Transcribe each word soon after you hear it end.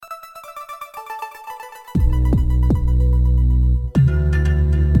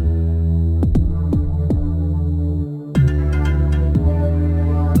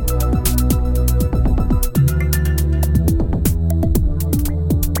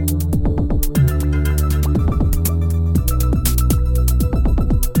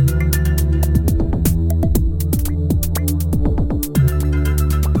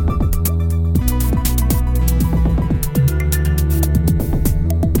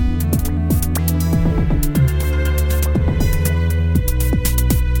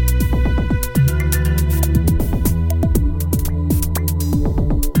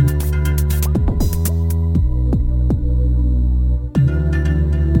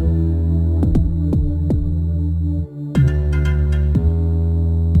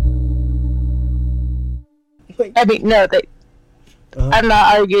I mean, no, I'm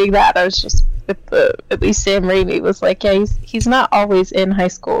not arguing that. I was just, at least Sam Raimi was like, yeah, he's not always in high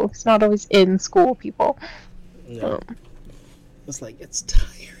school. He's not always in school, people. No. It's like, it's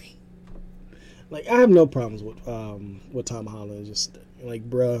tiring. Like, I have no problems with Tom Holland. Just like,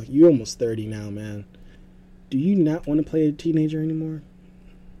 bro, you almost 30 now, man. Do you not want to play a teenager anymore?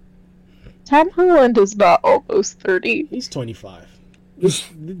 Tom Holland is not almost 30. He's 25.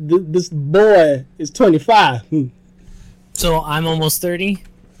 This boy is 25. So I'm almost 30?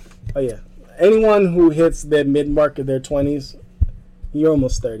 Oh, yeah. Anyone who hits their mid-mark of their 20s, you're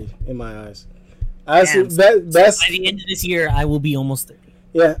almost 30 in my eyes. That's So by the end of this year, I will be almost 30.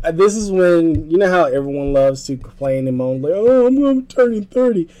 Yeah, this is when, you know how everyone loves to complain and moan, like, oh, I'm turning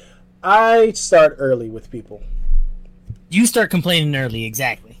 30. I start early with people. You start complaining early,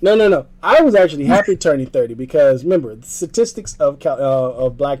 exactly. No. I was actually happy turning 30 because, remember, the statistics of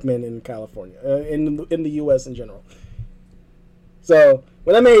black men in California, in the U.S. in general. So,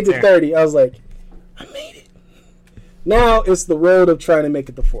 when I made it to 30, I was like, I made it. Now, it's the road of trying to make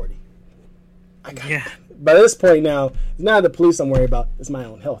it to 40. I got it. By this point now, it's not the police I'm worried about. It's my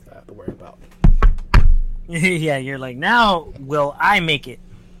own health I have to worry about. Yeah, you're like, now will I make it?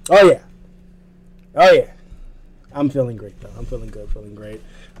 Oh, yeah. I'm feeling great, though. I'm feeling good, feeling great.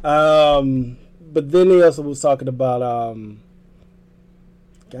 But then he also was talking about,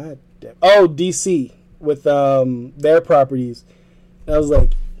 God damn. Oh, DC with their properties. And I was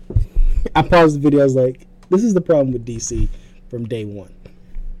like, I paused the video. I was like, this is the problem with DC from day one.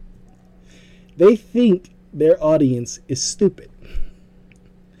 They think their audience is stupid.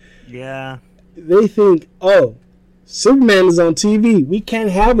 Yeah. They think, oh, Superman is on TV. We can't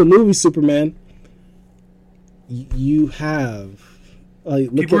have a movie Superman. You have.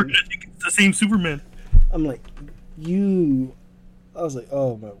 People are going to think it's the same Superman. I'm like, I was like,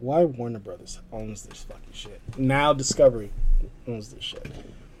 oh, man, why Warner Brothers owns this fucking shit? Now Discovery owns this shit.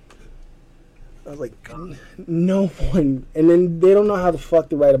 I was like, no one. And then they don't know how the fuck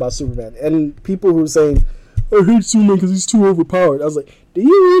to write about Superman. And people who are saying, I hate Superman because he's too overpowered. I was like, do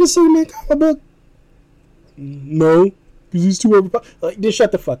you read a Superman comic book? No, because he's too overpowered. Like, just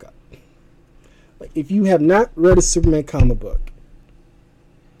shut the fuck up. Like, if you have not read a Superman comic book,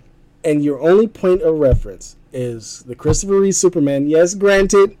 and your only point of reference is the Christopher Reeve Superman, yes,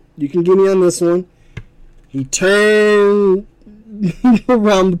 granted, you can get me on this one. He turned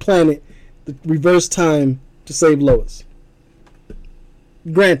around the planet, the reverse time to save Lois.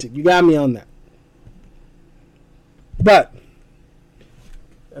 Granted, you got me on that. But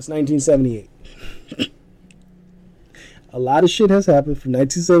that's 1978. A lot of shit has happened from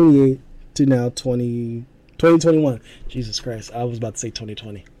 1978 to now 2021. Jesus Christ, I was about to say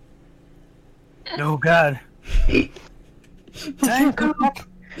 2020. Oh, God. We can't go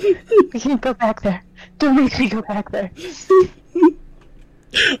back there. Don't make me go back there.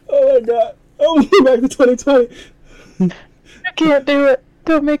 Oh, my God. I'm going back to 2020. I can't do it.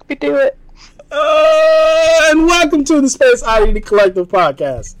 Don't make me do it. And welcome to the Space Oddity Collective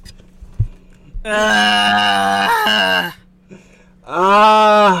podcast. I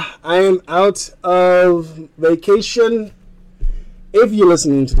am out of vacation. If you're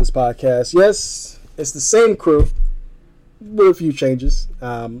listening to this podcast, yes, it's the same crew with a few changes,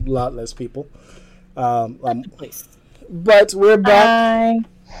 a lot less people. But we're back.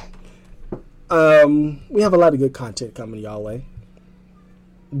 We have a lot of good content coming y'all way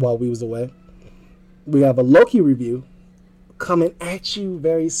while we was away. We have a Loki review coming at you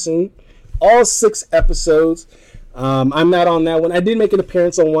very soon. All 6 episodes. I'm not on that one. I did make an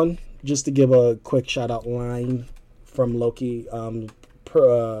appearance on one just to give a quick shout out line from Loki.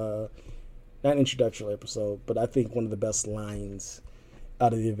 Not introductory episode, but I think one of the best lines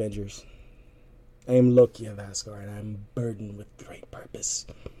out of the Avengers. I am Loki of Asgard, and I'm burdened with great purpose.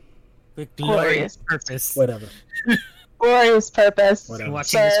 With glorious purpose. Whatever. Glorious purpose. Whatever.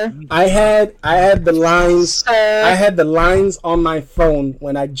 Sir. I had the lines. Sir. I had the lines on my phone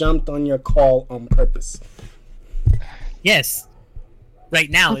when I jumped on your call on purpose. Yes. Right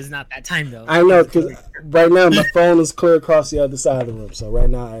now is not that time, though. I know, because right now my phone is clear across the other side of the room. So right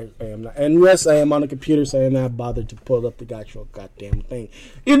now I am not. And yes, I am on the computer, so I am not bothered to pull up the actual goddamn thing.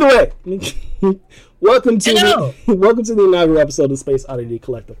 Either way, welcome to the inaugural episode of the Space Oddity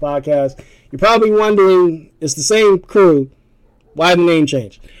Collective podcast. You're probably wondering, it's the same crew. Why the name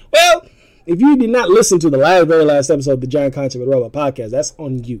change? Well, if you did not listen to the very last episode of the Giant Concert with Robot podcast, that's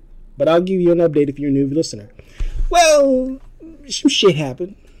on you. But I'll give you an update if you're a new listener. Well, some shit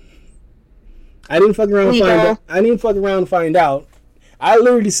happened. I didn't fuck around and find out. I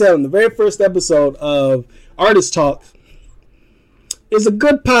literally said on the very first episode of Artist Talk, it's a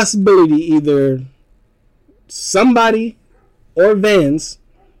good possibility either somebody or Vans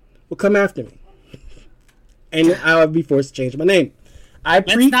will come after me. And I'll be forced to change my name.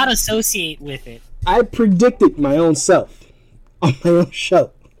 Let's not associate with it. I predicted my own self on my own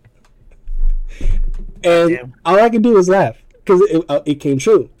show. And all I could do was laugh because it came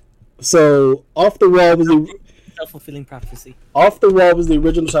true. So off the wall was the self-fulfilling prophecy. Off the wall was the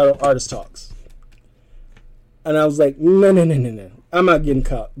original title, Artist Talks. And I was like, no. I'm not getting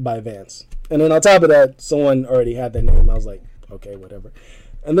caught by Vance. And then on top of that, someone already had that name. I was like, okay, whatever.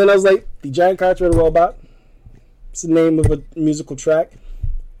 And then I was like, the Giant Cartridge Robot. It's the name of a musical track.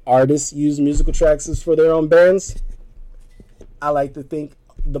 Artists use musical tracks for their own bands. I like to think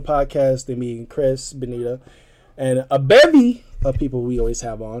the podcast, and me and Chris, Benita, and a bevy of people we always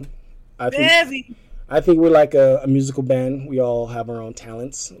have on. I think we're like a musical band. We all have our own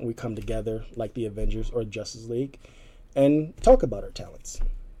talents. We come together like the Avengers or Justice League and talk about our talents.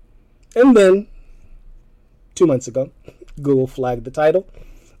 And then 2 months ago, Google flagged the title.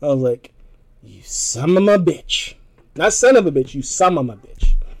 I was like, you son of a bitch. Not son of a bitch, you son of a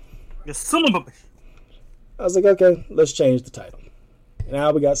bitch. You son of a bitch. I was like, okay, let's change the title. And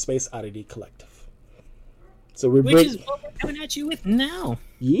now we got Space Oddity Collective. So Which is what we're coming at you with now.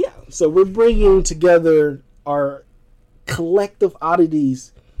 Yeah, so we're bringing together our collective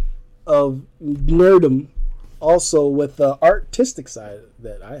oddities of nerdom, also with the artistic side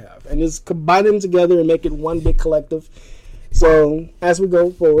that I have, and just combine them together and make it one big collective. So as we go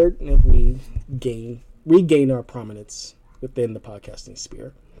forward, if we regain our prominence within the podcasting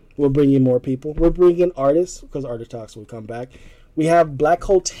sphere, we'll bring in more people. We're bringing in artists because Artist Talks will come back. We have Black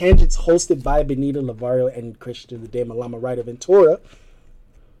Hole Tangents hosted by Benita Lavario and Christian the Dama Lama Ryder Ventura.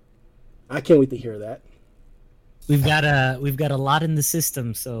 I can't wait to hear that. We've got a lot in the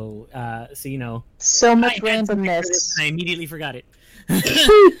system, so you know. So much randomness. I immediately forgot it.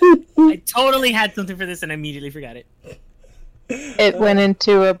 I totally had something for this and I immediately forgot it. It went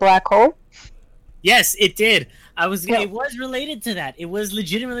into a black hole? Yes, it did. It was related to that. It was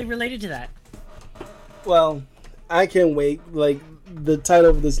legitimately related to that. Well, I can't wait. Like, the title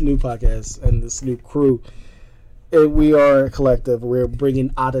of this new podcast and this new crew, we are a collective. We're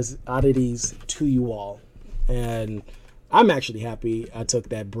bringing oddities to you all. And I'm actually happy I took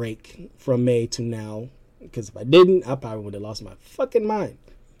that break from May to now. Because if I didn't, I probably would have lost my fucking mind.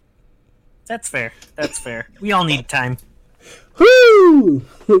 That's fair. We all need time. Whoo!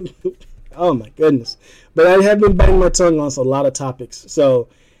 Oh my goodness. But I have been biting my tongue on a lot of topics. So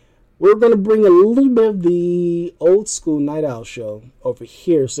we're going to bring a little bit of the old school Night Owl show over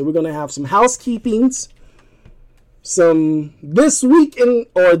here. So we're going to have some housekeepings. Some this week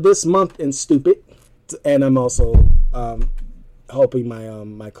or this month in Stupid. And I'm also helping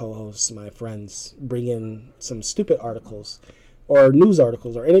my co-hosts, my friends, bring in some stupid articles or news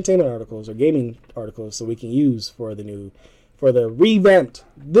articles or entertainment articles or gaming articles so we can use for the revamped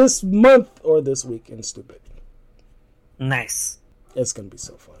this month or this week in Stupid. Nice. It's going to be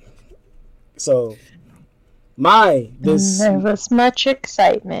so fun. So there was much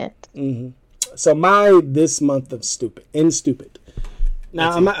excitement. Mm-hmm. So this month of Stupid.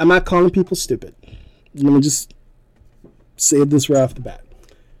 Now, I'm not calling people stupid. Let me just say this right off the bat.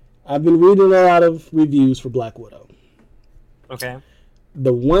 I've been reading a lot of reviews for Black Widow. Okay.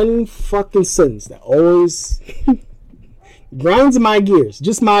 The one fucking sentence that always grinds my gears,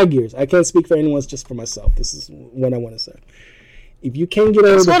 just my gears. I can't speak for anyone, it's just for myself. This is what I want to say. If you can't get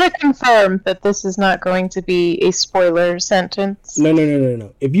over I just want to confirm that this is not going to be a spoiler sentence.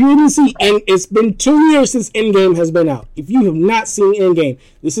 No. If you didn't see, and it's been 2 years since Endgame has been out. If you have not seen Endgame,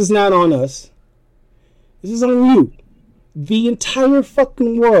 this is not on us. This is on you. The entire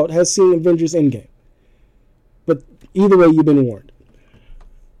fucking world has seen Avengers Endgame. But either way, you've been warned.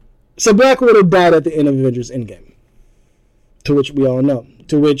 So Black Widow died at the end of Avengers Endgame. To which we all know.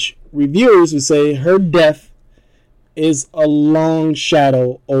 To which reviewers would say her death is a long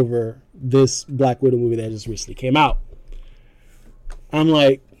shadow over this Black Widow movie that just recently came out. I'm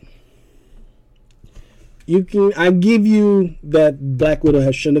like, I give you that Black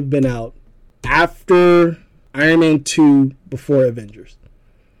Widow shouldn't have been out after Iron Man 2, before Avengers.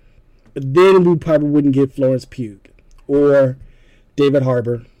 But then we probably wouldn't get Florence Pugh or David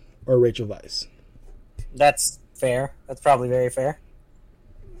Harbour or Rachel Weisz. That's fair. That's probably very fair.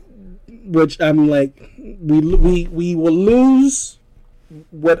 Which I'm like, we will lose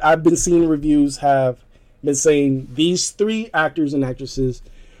what I've been seeing reviews have been saying. These three actors and actresses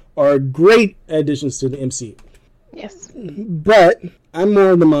are great additions to the MCU. Yes. But I'm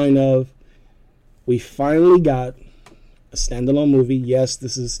more of the mind of, we finally got a standalone movie. Yes,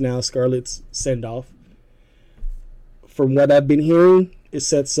 this is now Scarlett's send-off. From what I've been hearing, it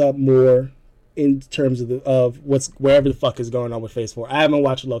sets up more in terms of what's wherever the fuck is going on with Phase 4. I haven't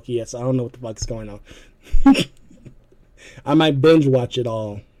watched Loki yet, so I don't know what the fuck is going on. I might binge watch it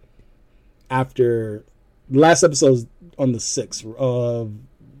all after the last episode on the 6th of.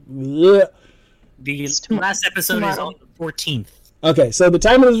 The last episode is on the 14th. Okay, so the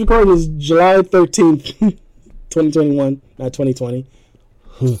time of this recording is July 13th, 2021, not 2020.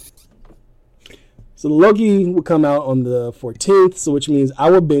 So Loki will come out on the 14th, so which means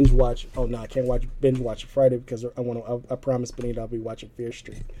I will binge watch. Oh no, I can't binge watch Friday because I promised Benita I'll be watching Fear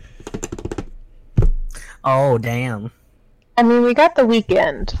Street. Oh damn! I mean, we got the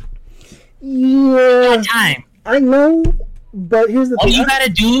weekend. Yeah, time. I know, but here's the thing. All you gotta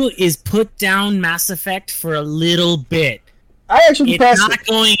do is put down Mass Effect for a little bit. I actually passed it. It's not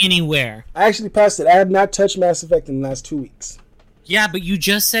going anywhere. I actually passed it. I have not touched Mass Effect in the last 2 weeks. Yeah, but you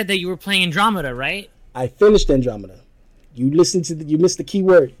just said that you were playing Andromeda, right? I finished Andromeda. You missed the key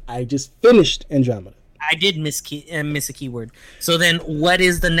word. I just finished Andromeda. I did miss a keyword. So then, what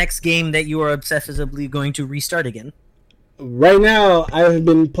is the next game that you are obsessively going to restart again? Right now, I have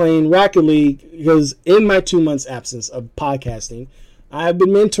been playing Rocket League because in my 2 months absence of podcasting, I have been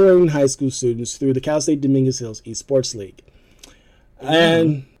mentoring high school students through the Cal State Dominguez Hills Esports League.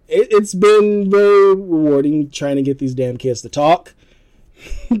 And it's been very rewarding trying to get these damn kids to talk.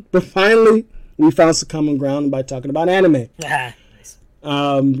 But finally, we found some common ground by talking about anime. Nice.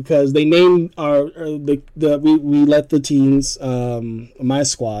 Because they named we let the teens, my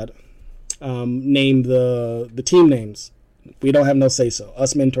squad, name the team names. We don't have no say so.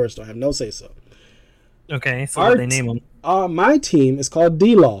 Us mentors don't have no say so. Okay, so what they name them? My team is called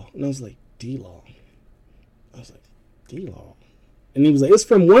D-Law, and I was like, D-Law. D-Law. And he was like, it's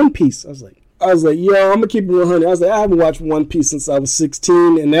from One Piece. I was like, yo, I'm gonna keep it 100. I was like, I haven't watched One Piece since I was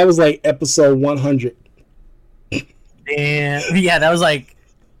 16, and that was like episode 100. And yeah, that was like,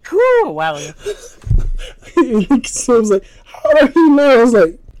 whew, wow. So I was like, how do you know? I was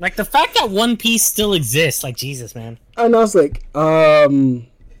like the fact that One Piece still exists, like Jesus, man. And I was like,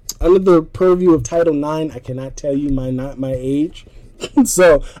 under the purview of Title IX, I cannot tell you my age,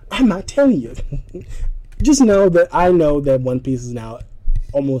 so I'm not telling you. Just know that I know that One Piece is now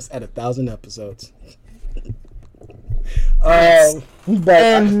almost at 1,000 episodes.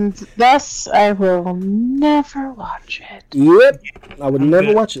 And thus, I will never watch it. Yep, I would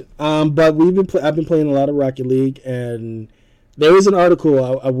never watch it. But I've been playing a lot of Rocket League, and there is an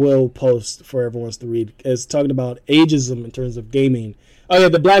article I will post for everyone to read. It's talking about ageism in terms of gaming. Oh yeah,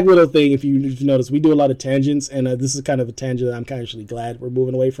 the Black Widow thing. If you notice, we do a lot of tangents, and this is kind of a tangent that I'm kind of actually glad we're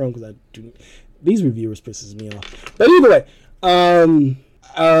moving away from because these reviewers pisses me off. But either way,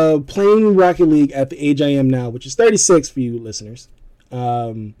 playing Rocket League at the age I am now, which is 36 for you listeners.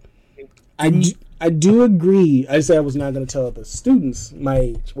 I do agree. I said I was not going to tell the students my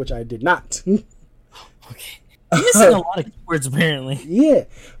age, which I did not. Okay. You're missing a lot of keywords, apparently. Yeah.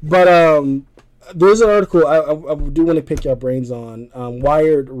 But there's an article I do want to pick your brains on.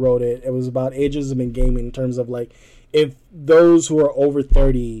 Wired wrote it. It was about ageism in gaming in terms of, like, if those who are over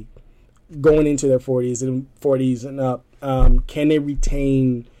 30 going into their 40s and up, can they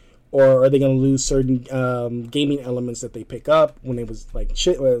retain, or are they going to lose certain gaming elements that they pick up when they was like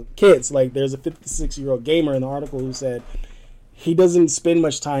kids? Like, there's a 56-year-old gamer in the article who said he doesn't spend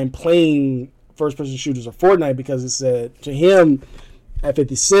much time playing first-person shooters or Fortnite because it said to him at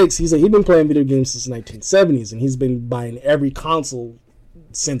 56, he said he's been playing video games since the 1970s and he's been buying every console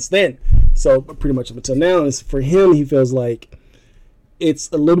since then. So pretty much up until now, and for him, he feels like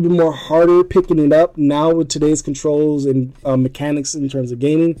it's a little bit more harder picking it up now with today's controls and mechanics in terms of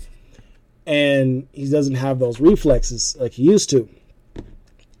gaming. And he doesn't have those reflexes like he used to.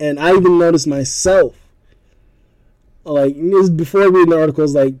 And I even noticed myself, like, before reading the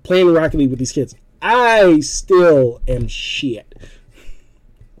articles, like, playing Rocket League with these kids, I still am shit.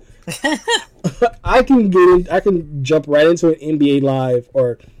 I can jump right into an NBA Live,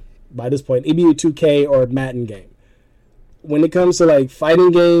 or by this point, NBA 2K or Madden game. When it comes to, like,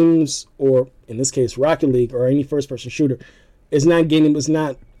 fighting games, or in this case Rocket League, or any first-person shooter, I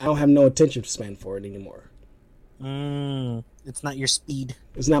don't have no attention span for it anymore. It's not your speed.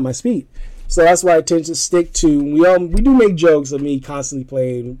 It's not my speed. So that's why I tend to stick to, we do make jokes of me constantly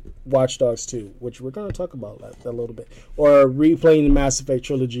playing Watch Dogs 2, which we're going to talk about that a little bit, or replaying the Mass Effect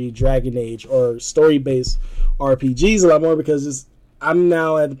trilogy, Dragon Age, or story-based RPGs a lot more, because I'm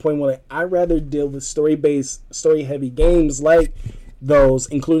now at the point where I'd rather deal with story-based, story-heavy games like those,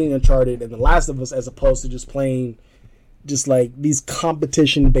 including Uncharted and The Last of Us, as opposed to just playing just like these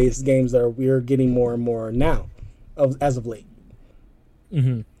competition-based games that we're getting more and more now, as of late.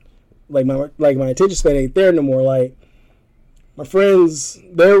 Mm-hmm. Like my attention span ain't there no more. Like, My friends,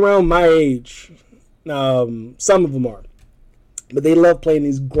 they're around my age. Some of them are. But they love playing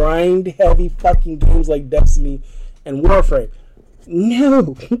these grind-heavy fucking games like Destiny and Warframe.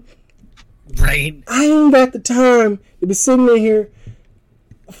 No. Right. I ain't got the time to be sitting in here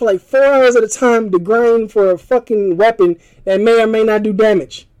for like 4 hours at a time to grind for a fucking weapon that may or may not do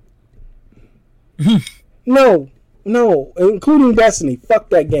damage. No. Including Destiny. Fuck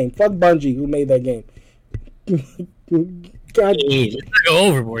that game. Fuck Bungie, who made that game. God. Hey, let's not go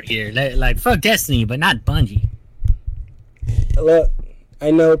overboard here. Like, fuck Destiny, but not Bungie. Look,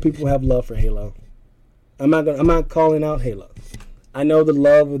 I know people have love for Halo. I'm not calling out Halo. I know the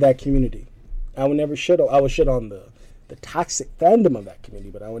love of that community. I would never shit on the toxic fandom of that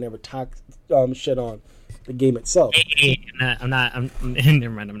community, but I would never shit on the game itself. Hey, never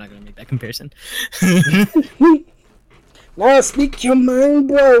mind. I'm not gonna make that comparison. Now speak your mind,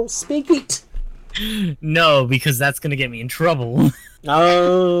 bro. Speak it. No, because that's gonna get me in trouble.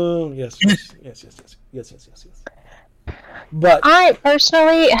 Oh, yes. But I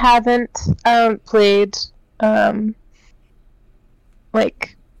personally haven't played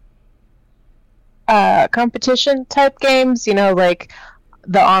like competition type games, you know, like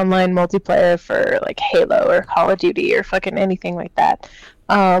the online multiplayer for like Halo or Call of Duty or fucking anything like that.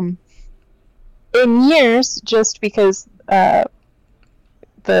 In years, just because the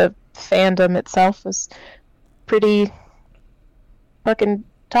fandom itself was pretty fucking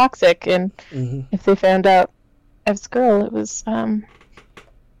toxic, and if they found out I was a girl, it was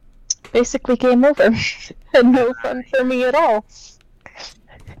basically game over and no fun for me at all.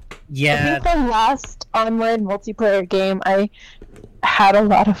 Yeah. I think the last online multiplayer game I had a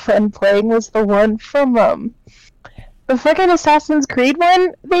lot of fun playing was the one from the fucking Assassin's Creed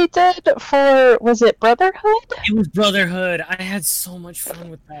one they did for, was it Brotherhood? It was Brotherhood. I had so much fun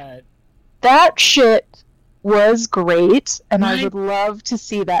with that. That shit was great, and Right? I would love to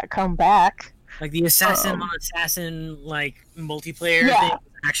see that come back. Like the assassin on assassin like multiplayer Yeah. thing was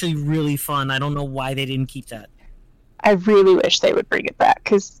actually really fun. I don't know why they didn't keep that. I really wish they would bring it back,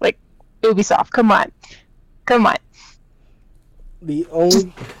 because, like, Ubisoft, come on. the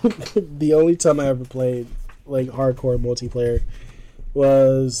only time I ever played like hardcore multiplayer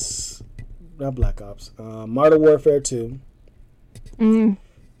was not Black Ops, Modern Warfare 2.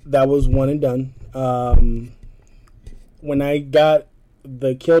 That was one and done. When I got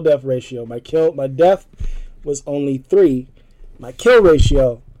the kill death ratio, my death was only 3. My kill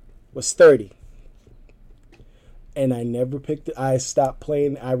ratio was 30. And I never picked it. I stopped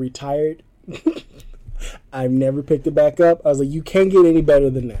playing. I retired. I've never picked it back up. I was like, you can't get any better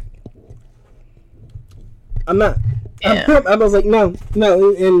than that. I'm not. Yeah. I was like, no.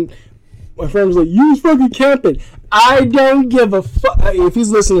 And my friend was like, you was fucking camping. I don't give a fuck. If he's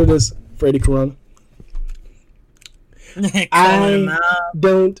listening to this, Freddy Corona, I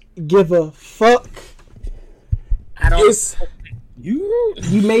don't give a fuck. I don't.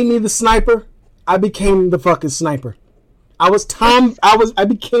 You made me the sniper. I became the fucking sniper. I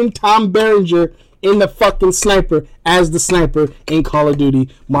became Tom Berenger in the fucking sniper as the sniper in Call of Duty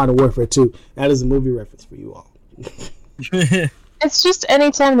Modern Warfare 2. That is a movie reference for you all. It's just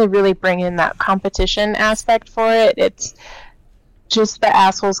anytime they really bring in that competition aspect for it, it's just the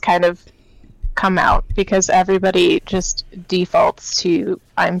assholes kind of come out, because everybody just defaults to,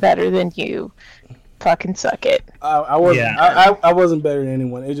 I'm better than you, fucking suck it. I wasn't better than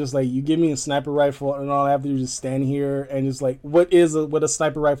anyone. It's just like, you give me a sniper rifle and all I have to do is just stand here and just like, what a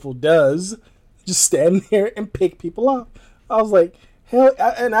sniper rifle does, just stand there and pick people off. I was like, hell,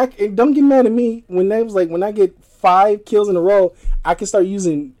 and don't get mad at me when I get 5 kills in a row, I can start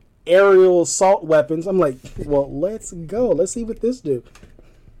using aerial assault weapons. I'm like, well, let's go. Let's see what this do.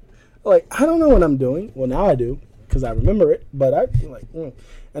 Like, I don't know what I'm doing. Well, now I do, because I remember it. But And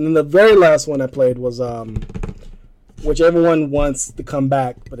then the very last one I played was which everyone wants to come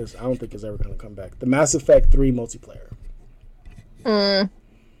back, but I don't think it's ever going to come back. The Mass Effect 3 multiplayer.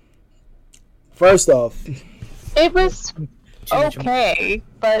 First off, it was okay,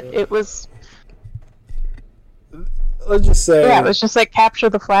 but it was, let's just say, yeah, it was just like capture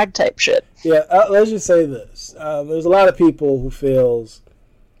the flag type shit. Yeah, let's just say this. There's a lot of people who feels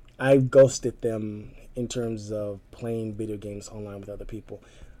I've ghosted them in terms of playing video games online with other people.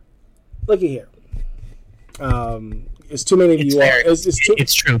 Look at here. It's too many of you all.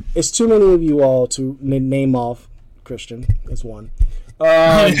 It's true. It's too many of you all to name off. Christian is one.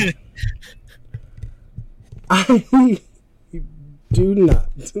 I do not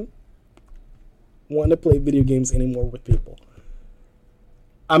want to play video games anymore with people.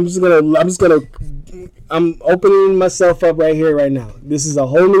 I'm opening myself up right here, right now. This is a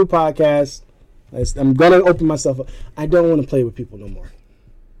whole new podcast. I'm gonna open myself up. I don't want to play with people no more.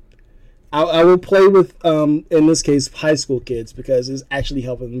 I will play with, in this case, high school kids because it's actually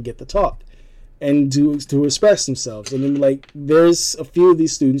helping them get to talk and to express themselves. And then, like, there's a few of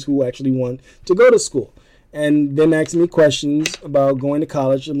these students who actually want to go to school. And them asking me questions about going to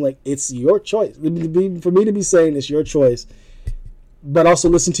college. I'm like, it's your choice. For me to be saying it's your choice, but also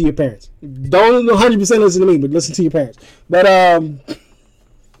listen to your parents. Don't 100% listen to me, but listen to your parents. But,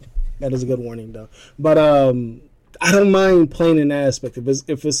 that is a good warning, though. But, I don't mind playing an aspect.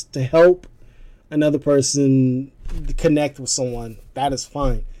 If it's to help another person connect with someone, that is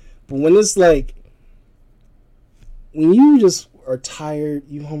fine. But when it's like, when you just are tired,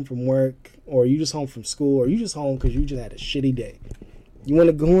 you home from work, or you just home from school, or you just home because you just had a shitty day, you want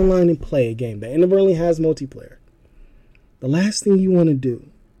to go online and play a game that inadvertently has multiplayer. The last thing you want to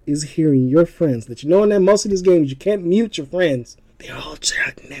do is hearing your friends that you know in that most of these games you can't mute your friends. They're all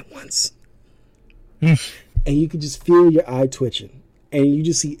chatting at once. And you can just feel your eye twitching, and you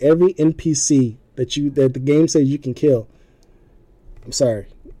just see every NPC that the game says you can kill. I'm sorry,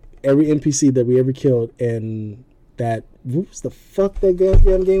 every NPC that we ever killed, and that whoops the fuck that game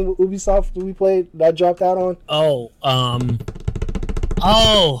Ubisoft that we played that I dropped out on.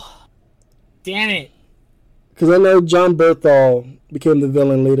 Damn it! Because I know John Berthal became the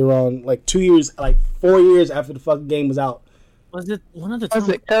villain later on, like 4 years after the fucking game was out. Was it one of the? Was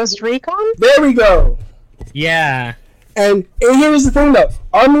it Ghost Recon? There we go. Yeah. And here's the thing, though.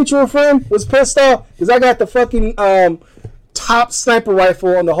 Our mutual friend was pissed off because I got the fucking top sniper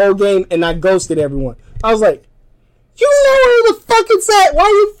rifle on the whole game, and I ghosted everyone. I was like, you know where the fuck it's at? Why are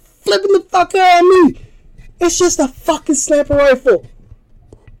you flipping the fuck out on me? It's just a fucking sniper rifle.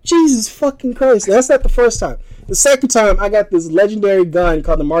 Jesus fucking Christ. That's not the first time. The second time, I got this legendary gun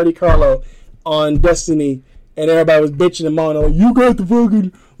called the Monte Carlo on Destiny, and everybody was bitching and moaning, like, you got the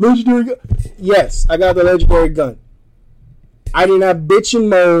fucking legendary gun. Yes, I got the legendary gun. I did not bitch and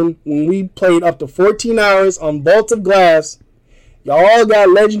moan when we played up to 14 hours on Vault of Glass. Y'all all got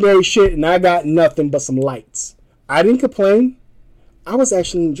legendary shit, and I got nothing but some lights. I didn't complain. I was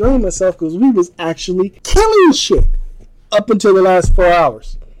actually enjoying myself because we was actually killing shit up until the last 4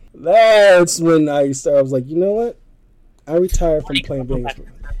 hours. That's when I was like, you know what? I retired from playing video games.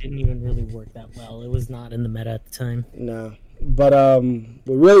 That didn't even really work that well. It was not in the meta at the time. No. But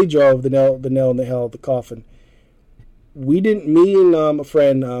what really drove the nail in the hell of the coffin, me and a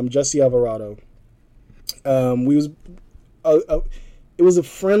friend, Jesse Alvarado, it was a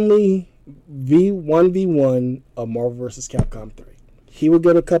friendly 1v1 of Marvel vs. Capcom 3. He would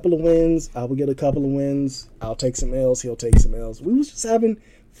get a couple of wins, I would get a couple of wins, I'll take some L's, he'll take some L's. We was just having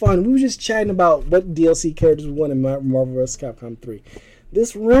fun. We was just chatting about what DLC characters we won in Marvel vs. Capcom 3.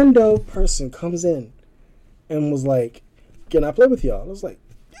 This rando person comes in and was like, can I play with y'all? I was like,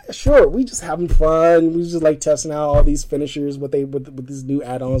 yeah, sure. We just having fun. We just like testing out all these finishers with these new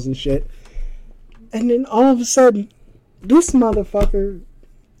add-ons and shit. And then all of a sudden, this motherfucker,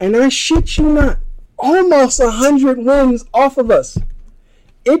 and I shit you not, almost 100 wins off of us.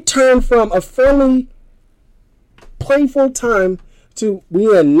 It turned from a friendly, playful time to we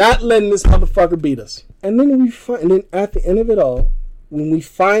are not letting this motherfucker beat us. And then at the end of it all, when we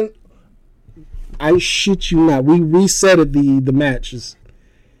find, I shit you not, we resetted the matches.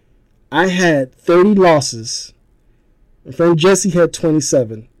 I had 30 losses. My friend Jesse had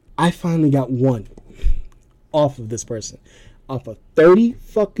 27. I finally got one off of this person. Off of 30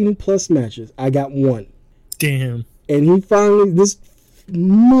 fucking plus matches, I got one. Damn. And this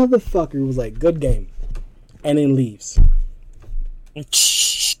motherfucker was like, good game. And then leaves.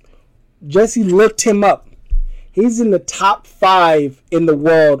 Jesse looked him up. He's in the top 5 in the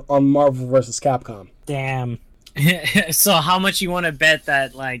world on Marvel vs. Capcom. Damn. So how much you want to bet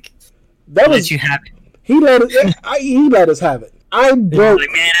that, like, you have it? He let us have it. I broke.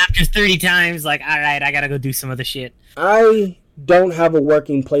 Like, man, after 30 times, like, all right, I gotta go do some other shit. I don't have a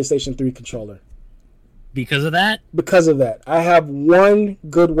working PlayStation 3 controller. Because of that? Because of that. I have one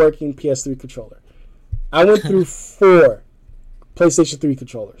good working PS3 controller. I went through 4 PlayStation 3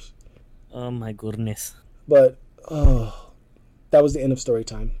 controllers. Oh my goodness. But, that was the end of story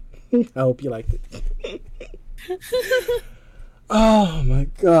time. I hope you liked it. Oh my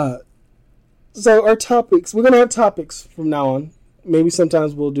god. So our topics, we're going to have topics from now on. Maybe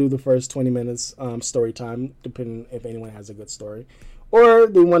sometimes we'll do the first 20 minutes story time, depending if anyone has a good story. Or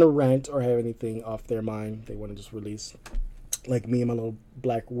they want to rant or have anything off their mind they want to just release. Like me and my little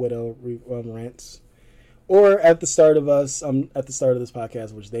Black Widow rants. Or at the start of this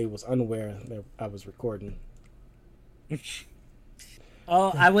podcast, which they was unaware that I was recording.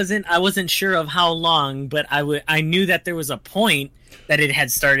 Oh, I wasn't sure of how long, but I knew that there was a point that it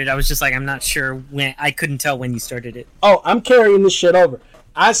had started. I was just like, I'm not sure when. I couldn't tell when you started it. Oh, I'm carrying this shit over.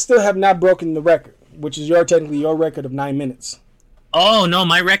 I still have not broken the record, which is technically your record of 9 minutes. Oh no,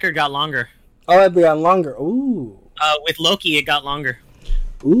 my record got longer. Oh, it got longer. Ooh. With Loki, it got longer.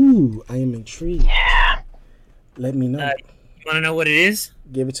 Ooh, I am intrigued. Yeah. Let me know. You want to know what it is?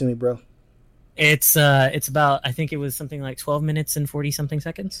 Give it to me, bro. It's about, I think it was something like 12 minutes and 40 something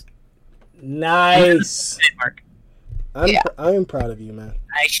seconds. Nice. Mark. I am proud of you, man.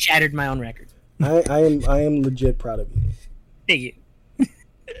 I shattered my own record. I am legit proud of you. Thank you.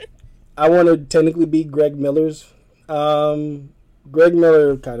 I want to technically beat Greg Miller's. Greg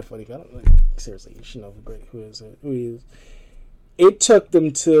Miller, kind of funny. I don't like, seriously, you should know who he is. It took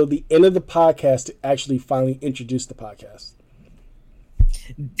them till the end of the podcast to actually finally introduce the podcast.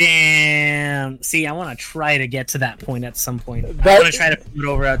 Damn. See, I want to try to get to that point at some point. I want to try to put it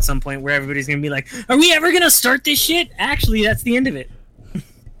over at some point where everybody's going to be like, are we ever going to start this shit? Actually, that's the end of it.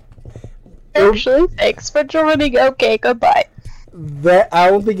 Actually, thanks for joining. Okay, goodbye. That I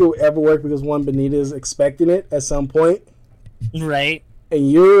don't think it will ever work because one, Benita is expecting it at some point. Right.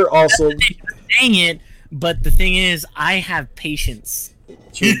 And you're also saying it, but the thing is, I have patience.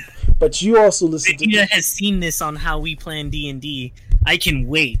 But you also listen to... Benita has seen this on How We Plan D&D. I can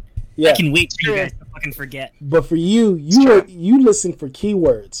wait. Yeah. I can wait for you guys to fucking forget. But for you listen for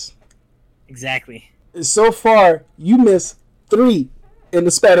keywords. Exactly. So far, you missed 3 in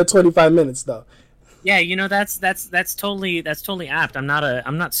the span of 25 minutes, though. Yeah, you know that's totally apt. I'm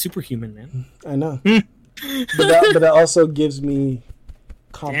not superhuman, man. I know. but that also gives me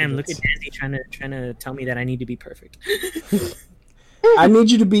confidence. Damn, look at Desi trying to tell me that I need to be perfect. I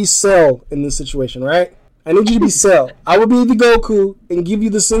need you to be Cell in this situation, right? I need you to be Cell. I will be the Goku and give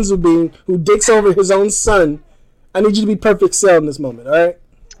you the Senzu being who dicks over his own son. I need you to be perfect Cell in this moment, all right?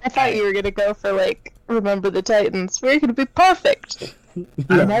 I thought you were gonna go for like Remember the Titans. We're gonna be perfect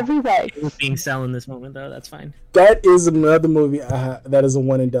in every way. Being Cell in this moment, though, that's fine. That is another movie that is a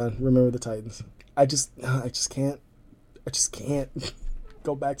one and done. Remember the Titans. I just can't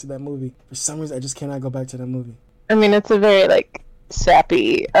go back to that movie. For some reason, I just cannot go back to that movie. I mean, it's a very like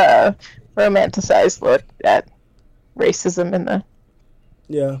sappy, romanticized look at racism in the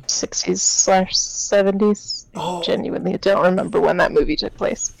 60s/70s. Oh. Genuinely, I don't remember when that movie took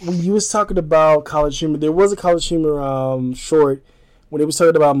place. When you was talking about College Humor, there was a College Humor short when it was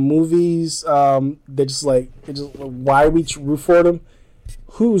talking about movies that just why we root for them.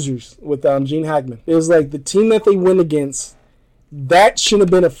 Hoosiers with Gene Hackman. It was like the team that they went against. That shouldn't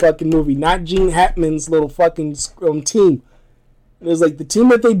have been a fucking movie, not Gene Hackman's little fucking team. It was like the team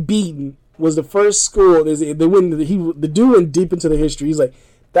that they beaten was the first school. They went. The dude went deep into the history. He's like,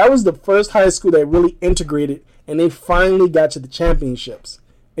 that was the first high school that really integrated, and they finally got to the championships.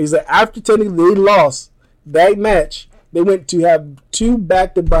 And he's like, after technically they lost that match, they went to have 2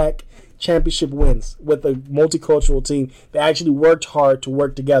 back-to-back championship wins with a multicultural team that actually worked hard to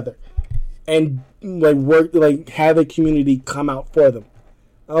work together and have a community come out for them.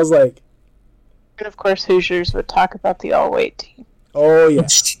 I was like, and of course, Hoosiers would talk about the all-white team. Oh yeah.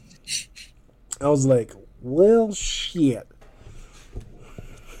 I was like, well, shit.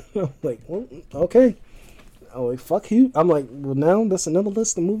 I'm like, well, okay. I'm like, fuck you. I'm like, well, now that's another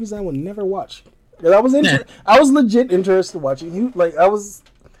list of movies I would never watch. I was I was legit interested in watching you. Like, I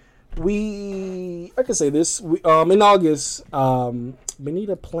can say this. In August,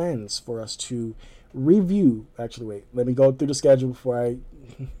 Benita plans for us to review. Actually, wait. Let me go through the schedule before I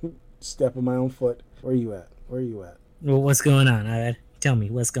step on my own foot. Where are you at? Well, what's going on, Ahmed? Tell me,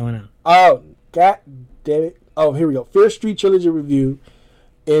 what's going on? Oh, god damn it. Oh, here we go. Fear Street Trilogy review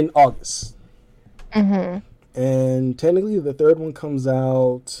in August. Mm-hmm. And technically, the third one comes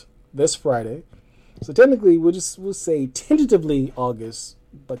out this Friday. So technically, we'll say tentatively August,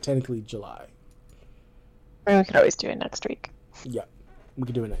 but technically July. And we could always do it next week. Yeah, we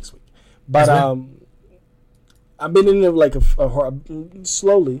could do it next week. But I've been in like a horror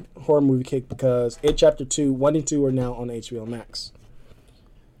movie kick because It Chapter 2, 1 and 2 are now on HBO Max.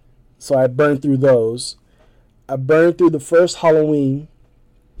 So I burned through those. I burned through the first Halloween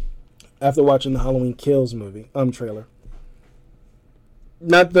after watching the Halloween Kills movie trailer.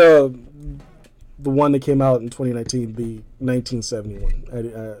 Not the one that came out in 2019, the 1971. I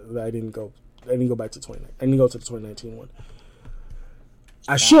didn't go back to 2019. I didn't go to the 2019 one.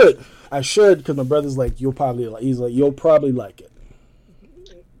 I should because my brother's like, you'll probably like it.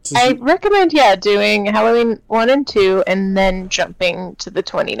 I recommend doing Halloween 1 and 2 and then jumping to the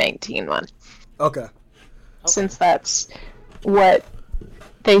 2019 one. Okay. Since that's what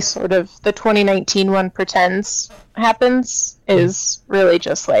they sort of, the 2019 one pretends happens is really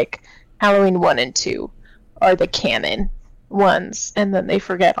just like Halloween 1 and 2 are the canon ones, and then they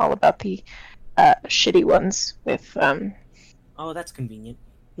forget all about the shitty ones with oh, that's convenient.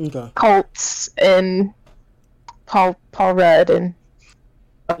 Okay. cults and Paul Rudd and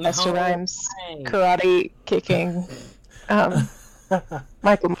Busta Rhymes karate kicking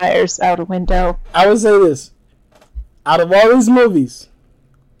Michael Myers out a window. I would say this: out of all these movies,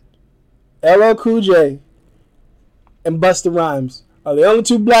 LL Cool J and Busta Rhymes are the only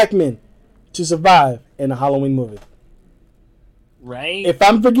two black men to survive in a Halloween movie. Right? If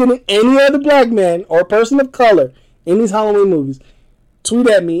I'm forgetting any other black man or person of color in these Halloween movies, tweet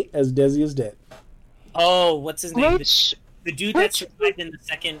at me as Desi is dead. Oh, what's his name? Which, The dude that survived in the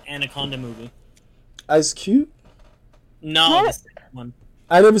second Anaconda movie. Ice Cube? No, What? the second one.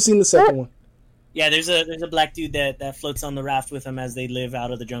 I never seen the second one. Yeah, there's a black dude that floats on the raft with him as they live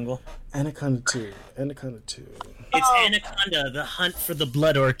out of the jungle. Anaconda 2. Anaconda 2. It's Anaconda, the hunt for the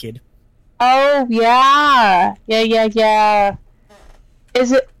blood orchid. oh yeah, yeah.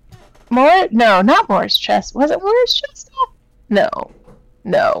 Is it more? No, not Morris Chestnut. Was it Morris Chestnut?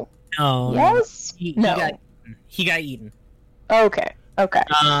 No. Oh, Yes. He No. got eaten. Okay.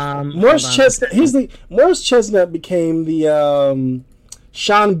 Morris Chestnut. Morris Chestnut became the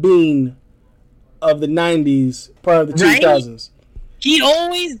Sean Bean of the 90s, part of the 2000s. He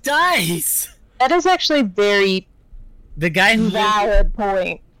always dies. That is actually very The guy who lived, valid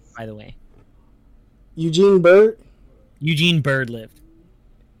point. by the way, Eugene Bird Eugene Bird lived.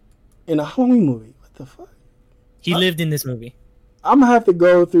 in a Halloween movie. What the fuck? He lived in this movie. I'm gonna have to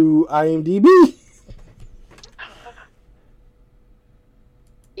go through IMDb.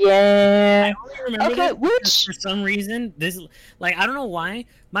 Yeah. I only remember Okay, this because for some reason this, like, I don't know why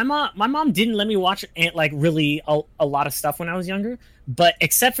my mom didn't let me watch like really a lot of stuff when I was younger, but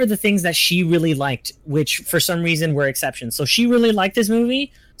except for the things that she really liked, which for some reason were exceptions. So she really liked this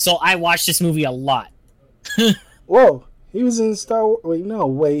movie, so I watched this movie a lot. Whoa, he was in Star Wars. Wait, no,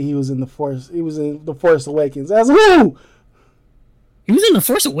 wait, he was in the Force. He was in the Force Awakens. As who? He was in The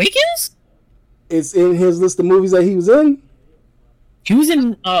Force Awakens? It's in his list of movies that he was in. He was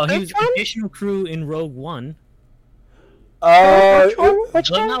in he was Which one? additional crew in Rogue One. Which one? Which But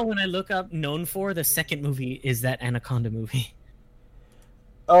one? now when I look up known for, the second movie is that Anaconda movie.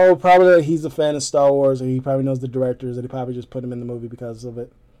 Oh, probably that he's a fan of Star Wars, or he probably knows the directors, and he probably just put him in the movie because of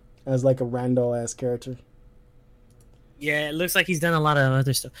it, as like a rando ass character. Yeah, it looks like he's done a lot of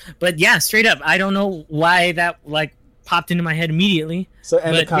other stuff. But yeah, straight up, I don't know why that like popped into my head immediately. So But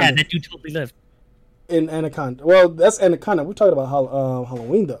Anaconda yeah, that dude totally lived. in Anaconda. Well, that's Anaconda. We're talking about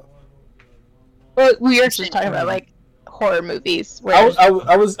Halloween though. Well, we were just talking about like horror movies. Where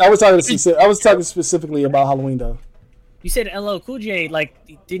I was talking specifically about Halloween though. You said LL Cool J, like,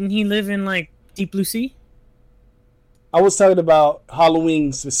 didn't he live in like Deep Blue Sea? I was talking about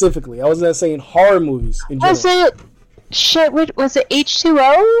Halloween specifically. I wasn't saying horror movies in general. was it shit? Was it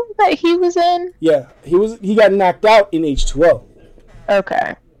H2O that he was in? Yeah, he got knocked out in H2O.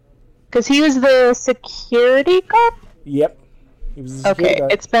 Okay, because he was the security guard. Yep. He was the security Okay,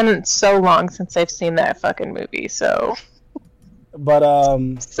 guard. it's been so long since I've seen that fucking movie. So But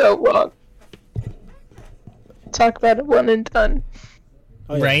so long. Talk about it one and done.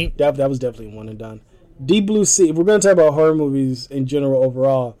 oh, yeah, Right. That was definitely one and done. Deep Blue Sea. If we're gonna talk about horror movies in general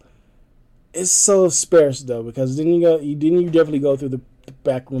overall, it's so sparse though, because you definitely go through the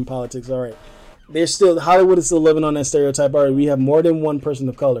backroom politics. All right, Hollywood is still living on that stereotype. All right, we have more than one person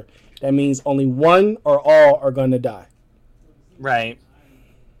of color. That means only one or all are gonna die. Right.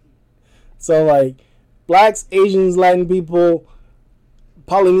 So like blacks, Asians, Latin people,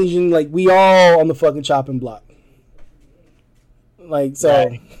 Polynesian, like we all on the fucking chopping block. Like so,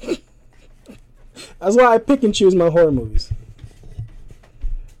 Right. that's why I pick and choose my horror movies.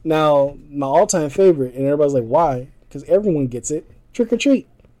 Now, my all-time favorite, and everybody's like, why? Because everyone gets it. Trick or Treat.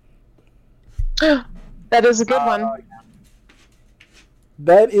 That is a good one.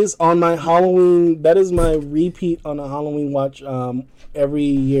 That is on my Halloween. That is my repeat on a Halloween watch every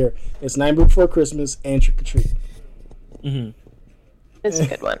year. It's Nightmare Before Christmas and Trick or Treat. Mm-hmm. It's a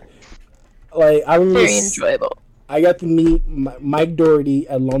good one. Like I remember, Very enjoyable. I got to meet Mike Doherty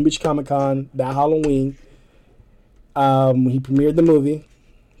at Long Beach Comic Con that Halloween. He premiered the movie.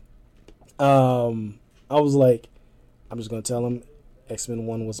 I was like, I'm just gonna tell him X-Men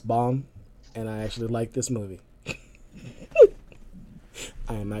 1 was bomb, and I actually like this movie.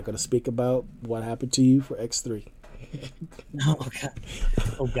 I am not gonna speak about what happened to you for X3. Oh god.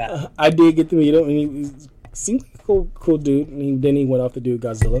 Oh god. I did get to meet him, and he seemed like a cool dude. And then he went off to do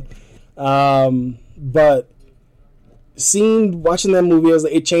Godzilla. But watching that movie,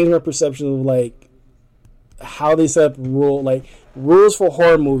 it changed my perception of like how they set up rules for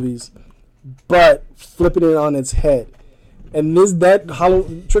horror movies, but flipping it on its head. And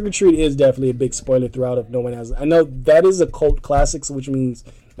Trick or Treat is definitely a big spoiler throughout. If no one has, I know that is a cult classic, which means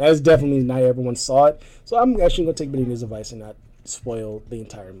that is definitely not everyone saw it. So I'm actually gonna take Benita's advice and not spoil the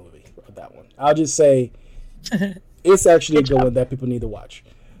entire movie of that one. I'll just say it's actually a good one that people need to watch.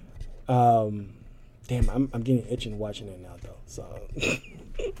 Damn, I'm getting itching watching it now though. So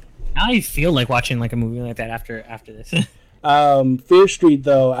now I feel like watching like a movie like that after this. Fear Street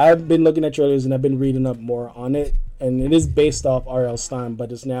though, I've been looking at trailers and I've been reading up more on it. And it is based off R.L. Stine,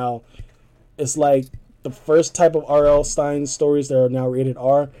 but it's like the first type of R.L. Stine stories that are now rated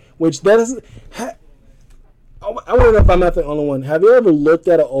R, which that is. I wonder if I'm not the only one. Have you ever looked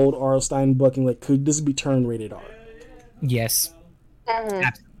at an old R.L. Stine book and like, could this be turned rated R? Yes,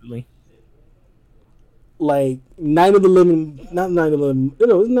 absolutely. Like Night of the Living, not Night of the Living.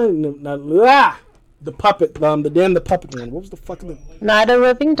 No, it's not the puppet. The puppet one. What was the fuck? Night of the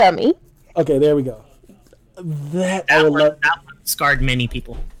Living Dummy. Okay, there we go. That one scarred many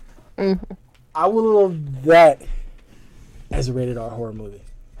people. Mm-hmm. I would love that as a rated R horror movie.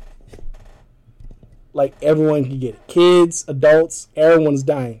 Like everyone can get it, kids, adults, everyone's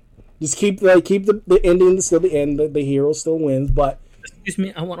dying. Just keep the ending still the end. The hero still wins, but excuse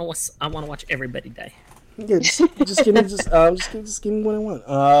me, I want to watch everybody die. Yeah, just give me what I want.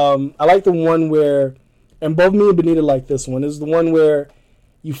 I like the one where, and both me and Benita like this one. Is the one where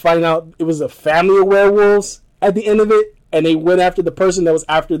you find out it was a family of werewolves at the end of it, and they went after the person that was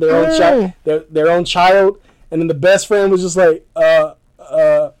after their own child, their own child, and then the best friend was just like, it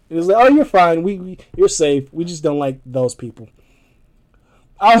was like, oh, you're fine, you're safe. We just don't like those people.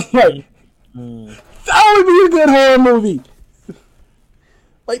 I was like, that would be a good horror movie.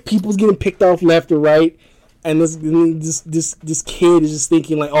 Like people's getting picked off left or right, and this kid is just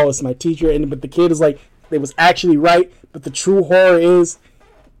thinking like, oh, it's my teacher, but the kid is like, they was actually right, but the true horror is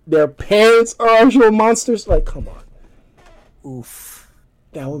their parents are actual monsters. Like, come on. Oof.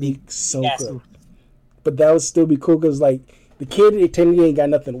 That would be so good. But that would still be cool because, like, the kid technically ain't got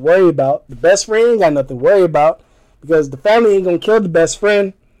nothing to worry about. The best friend ain't got nothing to worry about because the family ain't going to kill the best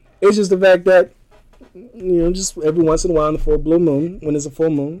friend. It's just the fact that, just every once in a while on the full blue moon, when it's a full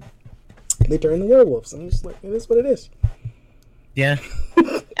moon, they turn into werewolves. And I'm just like, it is what it is. Yeah.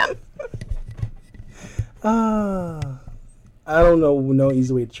 I don't know no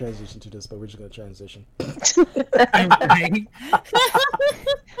easy way to transition to this, but we're just going to transition.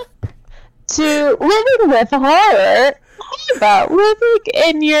 To living with horror, how about living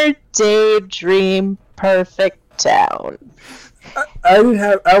in your daydream perfect town? I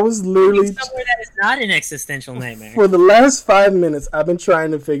was literally somewhere that is not an existential nightmare. For the last 5 minutes, I've been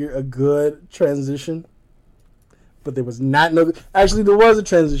trying to figure a good transition, but there was not no. Actually, there was a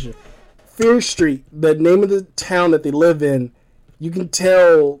transition. Fear Street, the name of the town that they live in, you can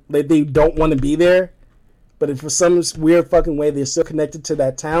tell that they don't want to be there, but if for some weird fucking way they're still connected to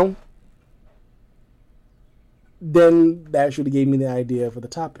that town, then that actually gave me the idea for the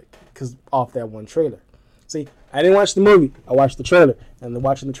topic, because off that one trailer. See, I didn't watch the movie, I watched the trailer, and then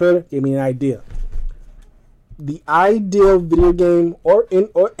watching the trailer gave me an idea. The ideal video game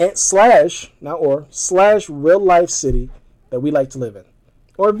slash real life city that we like to live in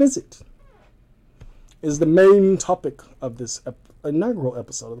or visit is the main topic of this inaugural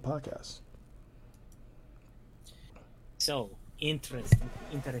episode of the podcast. So, interesting.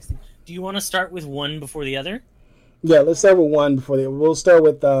 Do you want to start with one before the other? Yeah, let's start with one before the other. We'll start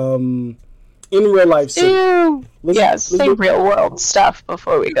with in real life city. Say real world stuff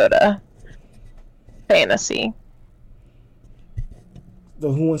before we go to fantasy.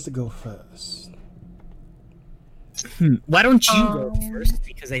 So who wants to go first? Why don't you go first?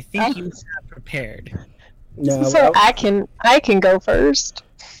 Because I think you have prepared. No, so I can go first.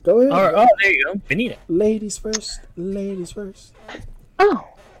 Go ahead. Oh, there you go, Benita. Ladies first. Oh,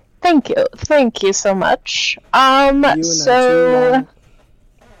 thank you so much. So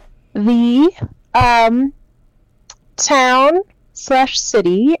the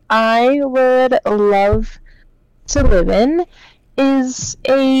town/city I would love to live in is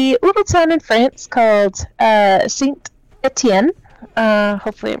a little town in France called Saint Etienne.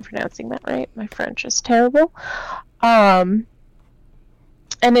 Hopefully I'm pronouncing that right. My French is terrible. And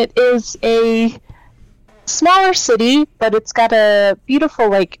it is a smaller city, but it's got a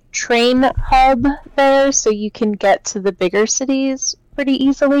beautiful train hub there, so you can get to the bigger cities pretty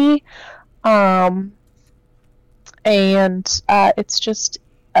easily. And it's just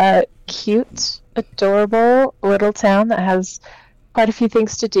a cute, adorable little town that has quite a few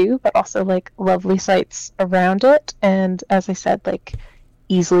things to do, but also like lovely sights around it. And as I said, like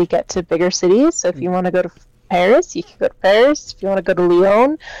easily get to bigger cities. So if you want to go to Paris, you can go to Paris. If you want to go to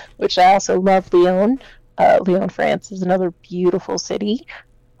Lyon, which I also love Lyon, Lyon, France is another beautiful city.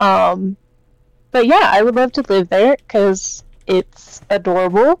 But yeah, I would love to live there because it's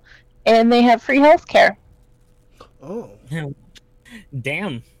adorable and they have free healthcare. Oh.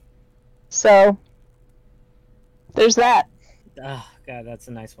 Damn. So there's that. Oh god, that's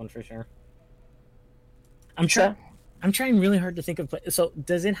a nice one for sure. I'm trying really hard to think of. So,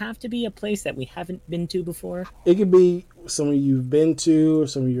 does it have to be a place that we haven't been to before? It could be somewhere you've been to or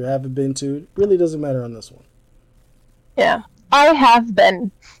somewhere you haven't been to. It really doesn't matter on this one. Yeah, I have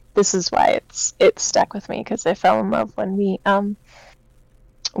been. This is why it's stuck with me because I fell in love when we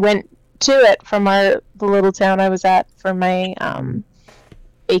went to it from the little town I was at for my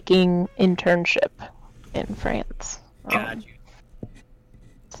baking internship in France. God.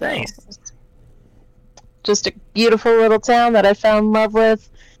 So, nice. Just a beautiful little town that I fell in love with.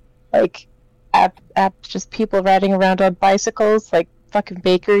 Like, just people riding around on bicycles, like fucking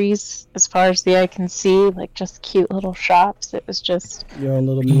bakeries as far as the eye can see, like just cute little shops. It was just your own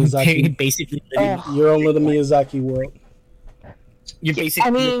little Miyazaki. Basically, your own little Miyazaki world. You're basically.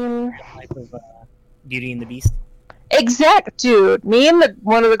 I mean, life of Beauty and the Beast. Exact, dude. Me and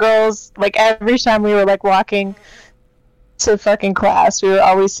one of the girls, like every time we were like walking to fucking class, we were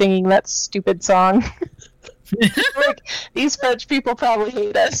always singing that stupid song. Like, these French people probably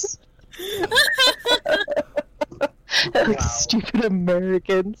hate us. Like stupid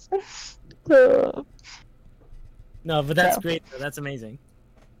Americans. No, but that's great. Though. That's amazing.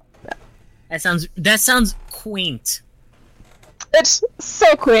 That sounds quaint. It's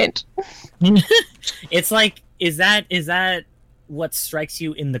so quaint. It's like, is that what strikes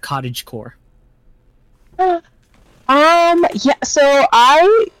you in the cottagecore? Yeah. So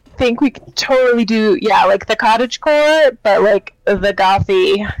I think we could totally do, like the cottagecore, but like the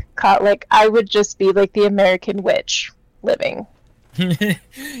gothy. Like I would just be like the American witch living. You'd be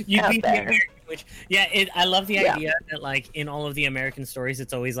the there. American witch. Yeah, I love the idea that like in all of the American stories,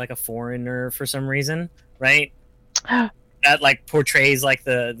 it's always like a foreigner for some reason, right? That like portrays like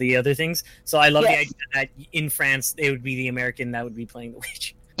the other things. So I love the idea that in France it would be the American that would be playing the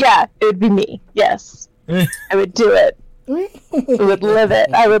witch. Yeah, it would be me. Yes, I would do it. I would live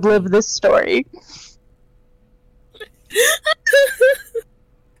it. I would live this story.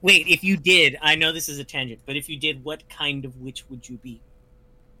 Wait, if you did, I know this is a tangent, but if you did, what kind of witch would you be?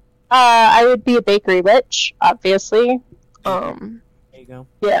 I would be a bakery witch, obviously. There you go.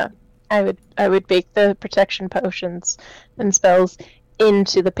 Yeah, I would bake the protection potions and spells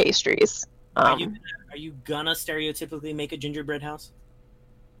into the pastries. Are you gonna stereotypically make a gingerbread house?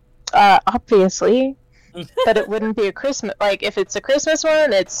 Obviously, but it wouldn't be a Christmas. Like if it's a Christmas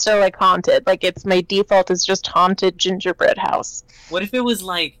one, it's still like haunted. Like it's my default is just haunted gingerbread house. What if it was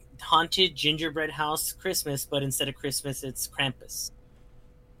like haunted gingerbread house Christmas, but instead of Christmas, it's Krampus?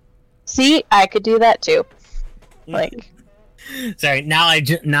 See, I could do that too. Like, sorry, now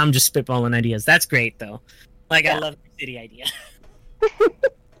I'm just spitballing ideas. That's great though. Like I love the city idea.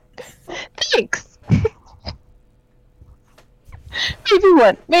 Thanks.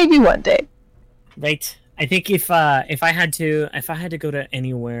 Maybe one day. Right. I think if I had to go to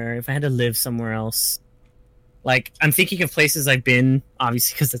anywhere, if I had to live somewhere else, like I'm thinking of places I've been,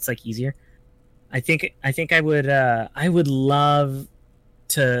 obviously because it's like easier. I think I would love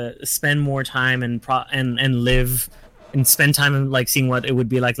to spend more time and live and spend time in like seeing what it would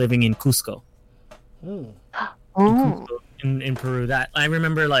be like living in Cusco. In Peru. That I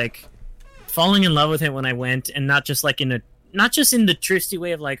remember like falling in love with it when I went, and not just in the touristy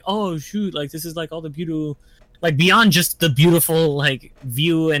way of like, oh shoot, like this is like all the beautiful, like beyond just the beautiful like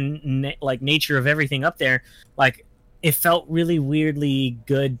view and like nature of everything up there. Like it felt really weirdly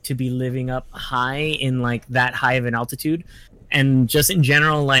good to be living up high in like that high of an altitude, and just in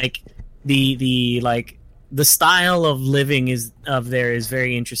general like the style of living is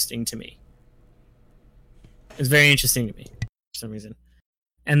very interesting to me. It's very interesting to me for some reason.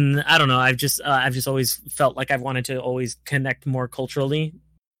 And I don't know. I've just always felt like I've wanted to always connect more culturally.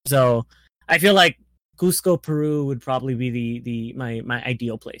 So I feel like Cusco, Peru, would probably be my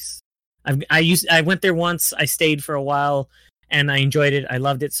ideal place. I went there once. I stayed for a while, and I enjoyed it. I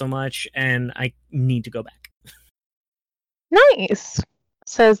loved it so much, and I need to go back. Nice.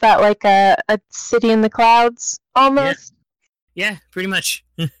 So is that like a city in the clouds almost? Yeah, pretty much.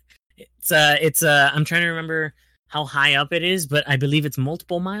 It's I'm trying to remember how high up it is, but I believe it's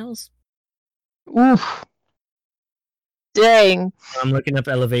multiple miles. Oof. Dang. I'm looking up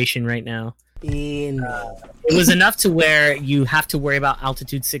elevation right now. It was enough to where you have to worry about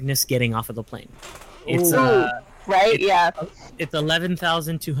altitude sickness getting off of the plane. It's right, yeah. It's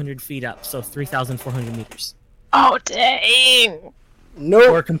 11,200 feet up, so 3,400 meters. Oh dang! No.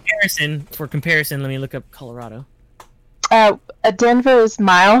 For comparison, let me look up Colorado. Denver is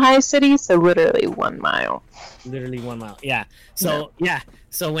Mile High City, so literally 1 mile. Literally 1 mile. Yeah. So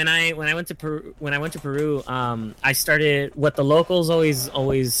So when I went to Peru, I started what the locals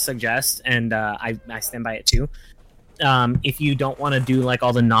always suggest, and I stand by it too. If you don't want to do like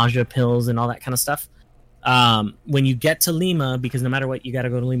all the nausea pills and all that kind of stuff, when you get to Lima, because no matter what, you got to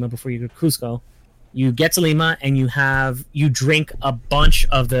go to Lima before you go to Cusco. You get to Lima and you drink a bunch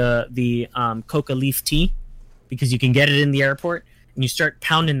of the coca leaf tea, because you can get it in the airport, and you start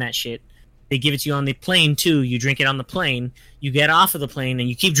pounding that shit. They give it to you on the plane too. You drink it on the plane. You get off of the plane, and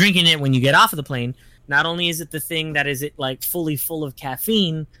you keep drinking it when you get off of the plane. Not only is it the thing that is it like fully full of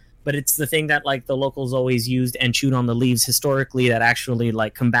caffeine, but it's the thing that like the locals always used and chewed on the leaves historically that actually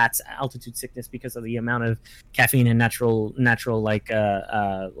like combats altitude sickness because of the amount of caffeine and natural like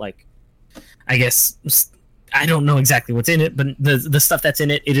I guess I don't know exactly what's in it, but the stuff that's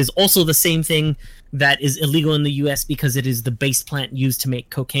in it, it is also the same thing that is illegal in the U.S. because it is the base plant used to make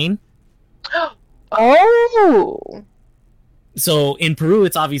cocaine. Oh. So in Peru,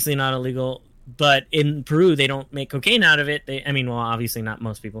 it's obviously not illegal, but in Peru, they don't make cocaine out of it. Obviously not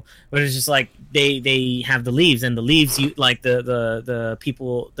most people, but it's just like they have the leaves, and the leaves, like the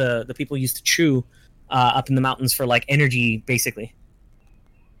people used to chew up in the mountains for like energy, basically.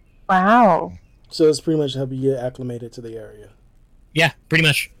 Wow. So it's pretty much help you get acclimated to the area. Yeah, pretty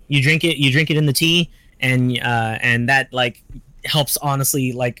much. You drink it in the tea, and that like helps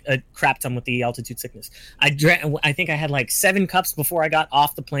honestly like a crap ton with the altitude sickness. I think I had like 7 cups before I got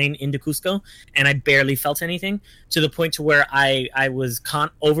off the plane into Cusco, and I barely felt anything, to the point to where I was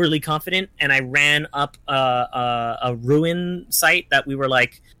overly confident, and I ran up a ruin site that we were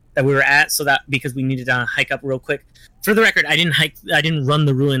at, so that because we needed to hike up real quick. For the record, I didn't run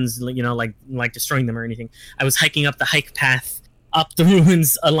the ruins, like destroying them or anything. I was hiking up the hike path up the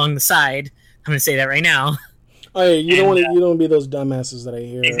ruins along the side. I'm going to say that right now. Oh yeah, you don't want to be those dumbasses that I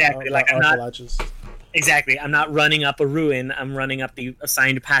hear. Exactly, I'm not running up a ruin. I'm running up the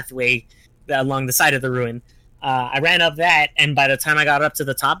assigned pathway along the side of the ruin. I ran up that, and by the time I got up to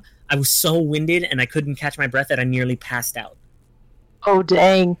the top, I was so winded and I couldn't catch my breath that I nearly passed out. Oh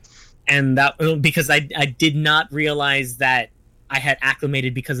dang! And that because I did not realize that I had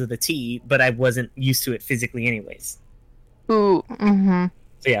acclimated because of the tea, but I wasn't used to it physically, anyways. Ooh. Mm-hmm.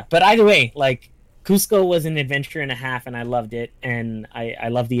 So yeah, but either way, like, Cusco was an adventure and a half, and I loved it, and I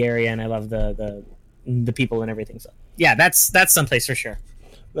love the area, and I love the people and everything. So yeah, that's someplace for sure.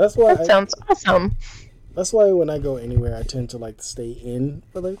 That's why sounds awesome. That's why when I go anywhere, I tend to like to stay in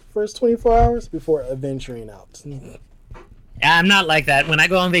for the first 24 hours before adventuring out. Yeah, I'm not like that. When I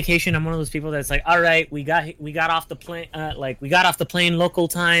go on vacation, I'm one of those people that's like, all right, we got off the plane, we got off the plane local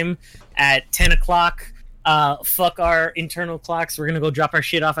time at 10 o'clock. Fuck our internal clocks. We're gonna go drop our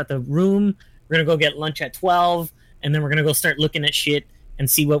shit off at the room. We're gonna go get lunch at 12, and then we're gonna go start looking at shit and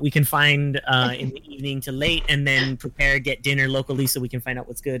see what we can find in the evening to late, and then get dinner locally so we can find out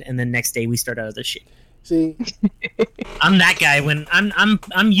what's good, and then next day we start out of the shit. See, I'm that guy. When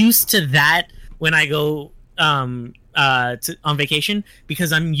I'm used to that when I go on vacation,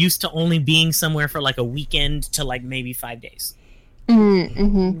 because I'm used to only being somewhere for like a weekend to like maybe 5 days.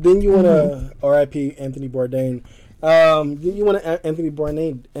 Mm-hmm. Then you want to R.I.P. Anthony Bourdain. You want to Anthony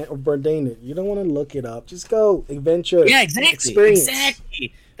Bourdain it. You don't want to look it up. Just go adventure. Yeah, exactly. Experience.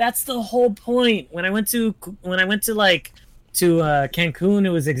 Exactly. That's the whole point. When I went to Cancun, it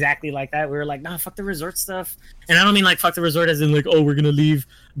was exactly like that. We were like, nah, fuck the resort stuff. And I don't mean like fuck the resort as in like, oh, we're gonna leave,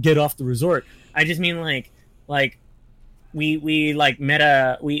 get off the resort. I just mean like we like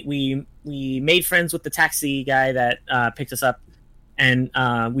we made friends with the taxi guy that picked us up. And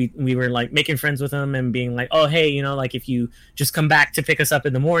we were like making friends with him and being like, oh, hey, like if you just come back to pick us up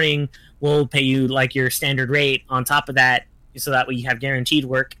in the morning, we'll pay you like your standard rate on top of that, so that way you have guaranteed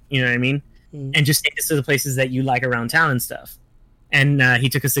work. You know what I mean? Mm-hmm. And just take us to the places that you like around town and stuff. And he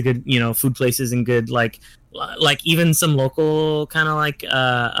took us to good, food places and good like even some local kind of like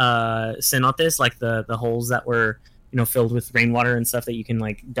cenotes, like the holes that were filled with rainwater and stuff that you can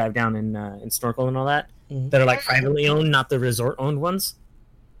like dive down and snorkel and all that. That are like privately owned, not the resort owned ones.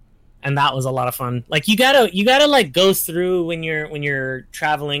 And that was a lot of fun. Like you gotta like go through when you're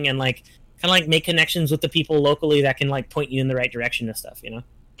traveling and like kind of like make connections with the people locally that can like point you in the right direction and stuff,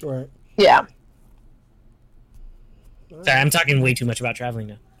 Right. Yeah. Sorry, I'm talking way too much about traveling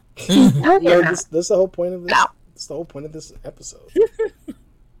now. No, that's the whole point of this. That's the whole point of this episode.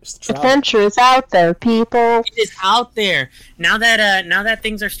 Adventure is out there, people. It is out there. Now that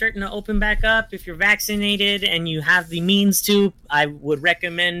things are starting to open back up, if you're vaccinated and you have the means to, I would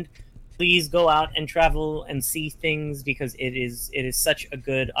recommend please go out and travel and see things, because it is such a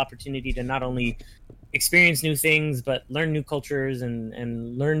good opportunity to not only experience new things but learn new cultures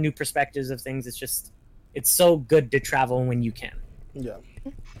and learn new perspectives of things. It's so good to travel when you can. Yeah.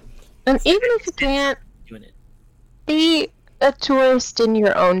 And even if you can't, Doing it. be a tourist in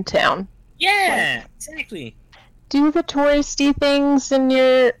your own town. Yeah, exactly. Do the touristy things in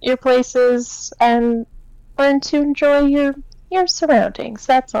your places and learn to enjoy your surroundings.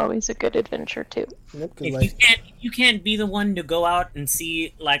 That's always a good adventure too. Yep, If you can't be the one to go out and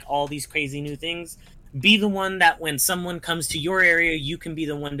see like all these crazy new things, be the one that when someone comes to your area, you can be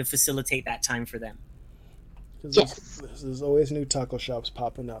the one to facilitate that time for them. Yes. There's always new taco shops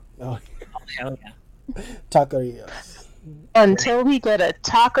popping up. Oh, hell yeah. Taquerias. Until we get a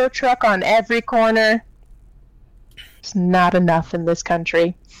taco truck on every corner, it's not enough in this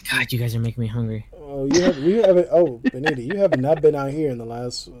country. God, you guys are making me hungry. Oh, you haven't. Oh, Benita, you have not been out here in the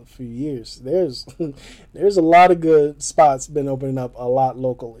last few years. There's a lot of good spots been opening up a lot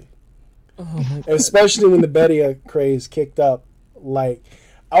locally, especially when the Bedia craze kicked up. Like,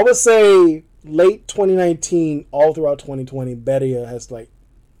 I would say late 2019, all throughout 2020, Bedia has like,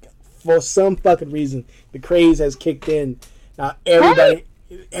 for some fucking reason, the craze has kicked in. Now everybody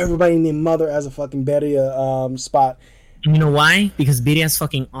and their mother has a fucking Bedia spot. You know why? Because Bedia is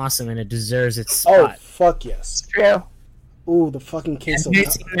fucking awesome and it deserves its spot. Oh, fuck yes. True. Ooh, the fucking queso. Have you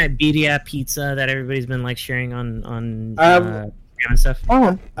guys seen that Bedia pizza that everybody's been like sharing on Instagram and stuff?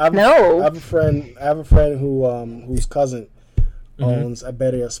 Oh, I have a friend whose cousin owns a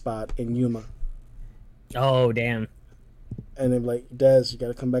Bedia spot in Yuma. Oh, damn. And they're like, Des, you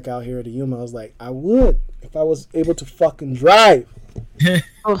gotta come back out here to Yuma. I was like, I would if I was able to fucking drive.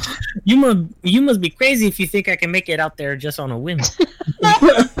 You must be crazy if you think I can make it out there just on a whim.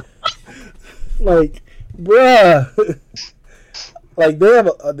 Like, bruh. Like, they have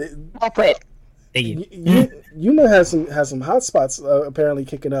Yuma has some hot spots apparently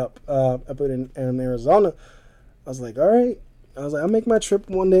kicking up in Arizona. I was like, all right. I was like, I'll make my trip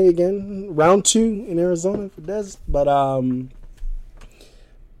one day again, round 2 in Arizona for Des. But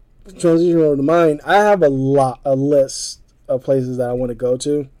transition over to mine, I have a list of places that I want to go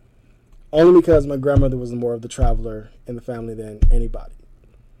to, only because my grandmother was more of the traveler in the family than anybody.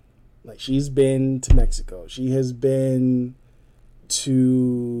 Like, she's been to Mexico, she has been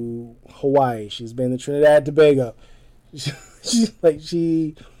to Hawaii, she's been to Trinidad and Tobago.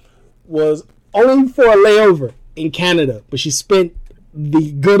 She was only for a layover in Canada, but she spent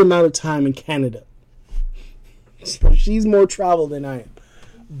the good amount of time in Canada. So she's more traveled than I am.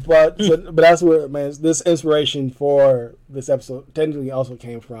 But that's where, man, this inspiration for this episode technically also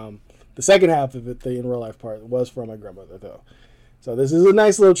came from. The second half of it, the in real life part, was from my grandmother, though. So this is a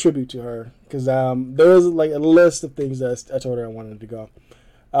nice little tribute to her, because there was like a list of things that I told her I wanted to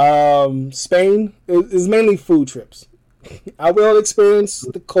go. Spain is mainly food trips. I will experience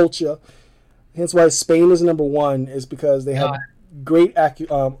the culture. Hence why Spain is number 1, is because they have great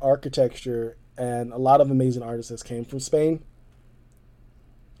architecture and a lot of amazing artists that came from Spain.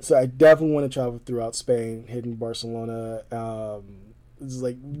 So I definitely want to travel throughout Spain, hitting Barcelona. It's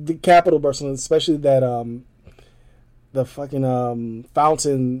like the capital of Barcelona, especially that the fucking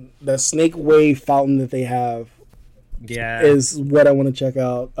fountain, that snake wave fountain that they have. Yeah, is what I want to check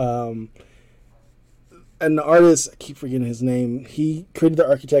out. And the artist, I keep forgetting his name, he created the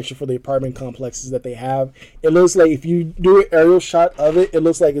architecture for the apartment complexes that they have. It looks like, if you do an aerial shot of it, it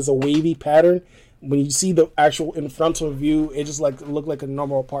looks like it's a wavy pattern. When you see the actual in frontal view, it just like looked like a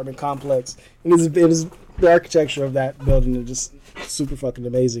normal apartment complex. And it is the architecture of that building is just super fucking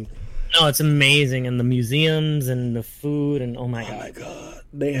amazing. No, it's amazing, and the museums and the food, and oh my god,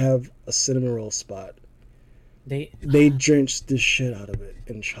 they have a cinnamon roll spot. They drenched the shit out of it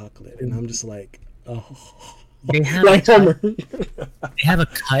in chocolate, and I'm just like, oh. They have they have a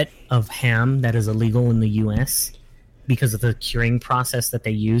cut of ham that is illegal in the U.S. because of the curing process that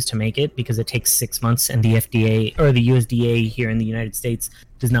they use to make it, because it takes 6 months, and the FDA or the USDA here in the United States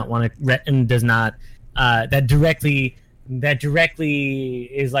does not want to and does not that directly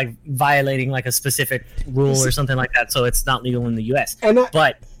is like violating like a specific rule or something like that, so it's not legal in the U.S.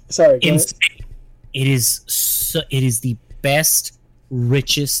 But in Spain, it is the best,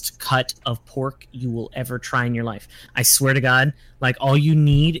 richest cut of pork you will ever try in your life. I swear to God, like, all you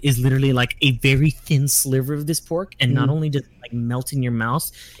need is literally like a very thin sliver of this pork, and not only does it like melt in your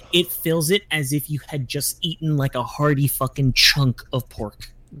mouth, it fills it as if you had just eaten like a hearty fucking chunk of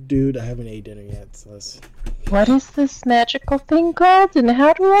pork. Dude, I haven't ate dinner yet. So What is this magical thing called, and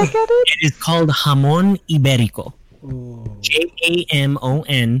how do I get it? It is called jamón ibérico. Ooh.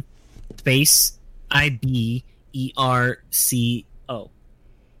 JAMON space IBERCO.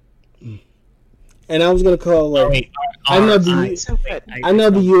 And I was gonna call like I know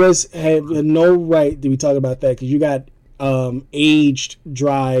the U.S. had no right to be talking about that because you got aged,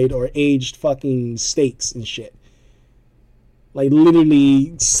 dried, or aged fucking steaks and shit. Like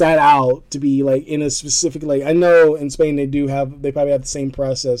literally sat out to be like in a specific like I know in Spain they probably have the same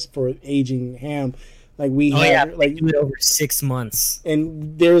process for aging ham like we have like do it over 6 months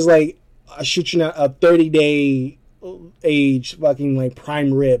and there's like a 30-day age fucking like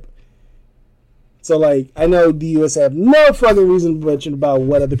prime rib. So like I know the US have no fucking reason to mention about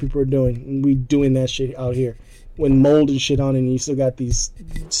what other people are doing and we doing that shit out here when mold and shit on it and you still got these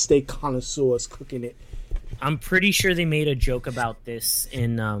steak connoisseurs cooking it. I'm pretty sure they made a joke about this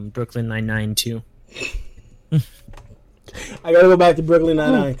in Brooklyn Nine-Nine too. I gotta go back to Brooklyn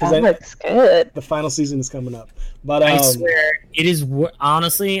Nine-Nine because that looks good. The final season is coming up. But I swear, it is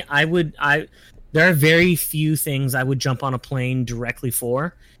honestly. There are very few things I would jump on a plane directly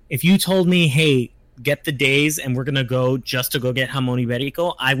for. If you told me, "Hey, get the days and we're gonna go just to go get jamón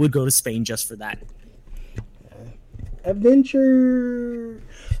ibérico," I would go to Spain just for that. Adventure.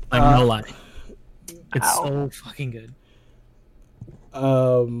 Like no lie. It's so fucking good.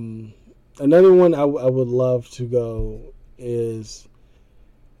 Another one I would love to go is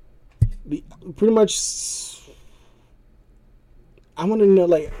pretty much. I want to know,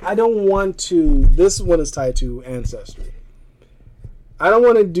 like, I don't want to. This one is tied to ancestry. I don't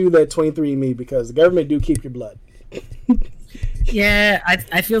want to do that 23andMe because the government do keep your blood. Yeah,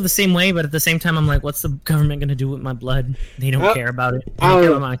 I feel the same way, but at the same time, I'm like, what's the government going to do with my blood? They don't care about it. They don't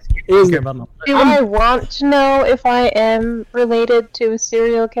care about my blood. Do I want to know if I am related to a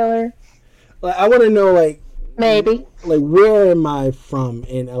serial killer? Like, I want to know, like, maybe, like, where am I from?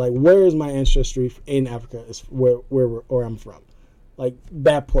 And like, where is my ancestry in Africa? Is where I'm from, like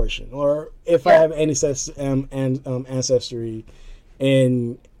that portion, or if I have any ancestry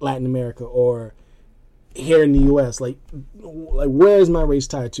in Latin America or here in the U.S., like where is my race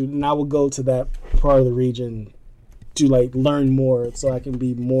tied to? And I will go to that part of the region to like learn more, so I can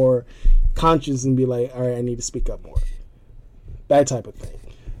be more conscious and be like, all right, I need to speak up more. That type of thing.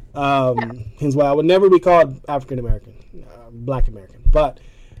 Hence why I would never be called African American, Black American, but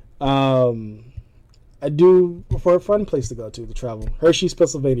I do prefer a fun place to go to travel. Hershey's,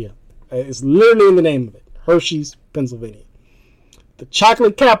 Pennsylvania. It's literally in the name of it. Hershey's, Pennsylvania, the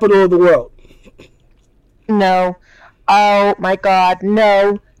chocolate capital of the world. No. Oh my God.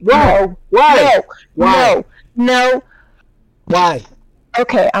 No. Why? No. Why? No. Why? No. Why?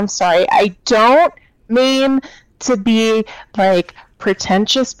 Okay, I'm sorry. I don't mean to be like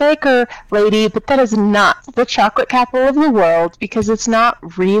pretentious baker lady, but that is not the chocolate capital of the world because it's not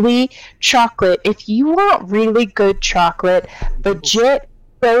really chocolate. If you want really good chocolate, legit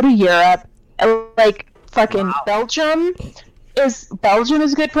go to Europe. Like fucking Belgium is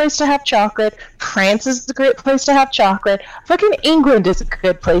a good place to have chocolate. France is a great place to have chocolate. Fucking England is a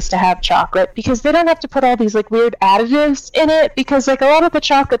good place to have chocolate because they don't have to put all these like weird additives in it, because like a lot of the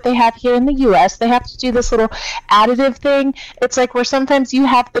chocolate they have here in the US, they have to do this little additive thing. It's like where sometimes you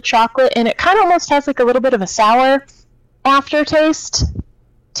have the chocolate and it kind of almost has like a little bit of a sour aftertaste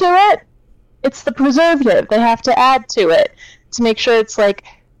to it. It's the preservative they have to add to it to make sure it's like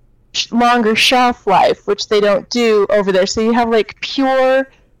longer shelf life, which they don't do over there. So you have like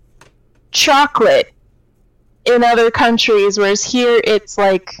pure chocolate in other countries, whereas here it's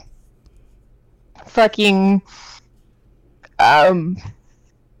like fucking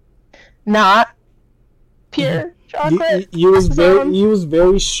not pure chocolate. You was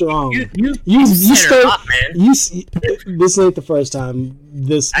very strong. You set her up, man. This ain't the first time.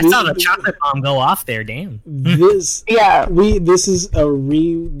 I saw the chocolate bomb go off there. Damn. This This is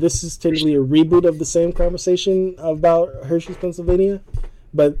technically a reboot of the same conversation about Hershey's, Pennsylvania,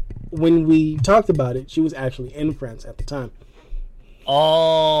 but when we talked about it, she was actually in France at the time.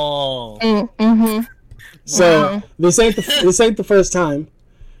 Oh. Mm-hmm. So this ain't the first time.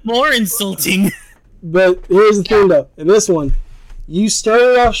 More insulting. But here's the thing, though. In this one, you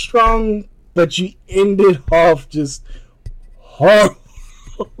started off strong, but you ended off just horrible.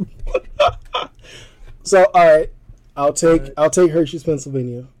 So, all right, I'll take Hershey's,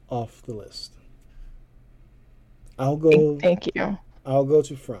 Pennsylvania off the list. I'll go. Thank you. I'll go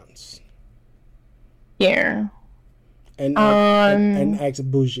to France. Yeah. And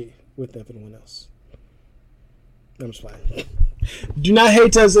act bougie with everyone else. I'm just fine. Do not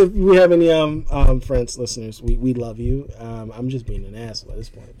hate us if we have any French listeners. We love you. I'm just being an asshole at this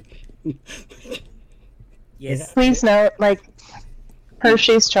point. Yes. Please note, like,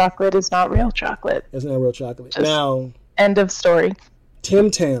 Hershey's chocolate is not real chocolate. It's not real chocolate. Just Now, end of story.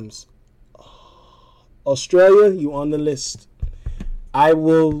 Tim Tams. Australia, you on the list. I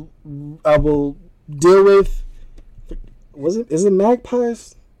will deal with. Is it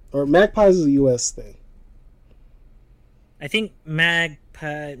magpies? Or magpies is a U.S. thing. I think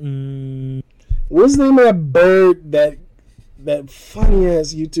magpie. What's the name of that bird that funny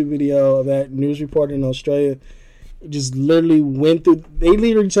ass YouTube video of that news reporter in Australia just literally went through? They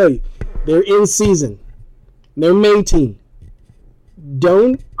literally tell you they're in season, they're mating.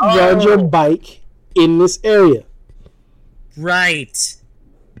 Don't ride your bike in this area. Right.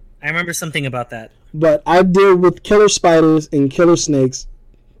 I remember something about that. But I deal with killer spiders and killer snakes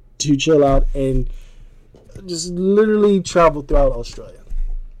to chill out and just literally travel throughout Australia.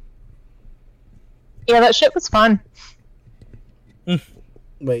 Yeah, that shit was fun.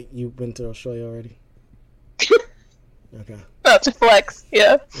 Wait, you've been to Australia already? Okay. Not to flex,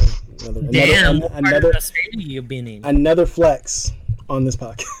 yeah. Damn, what part of Australia you been in? Another flex on this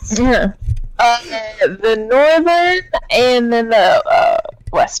podcast. Yeah. The northern and then the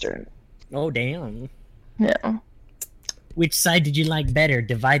western. Oh, damn. Yeah. Which side did you like better?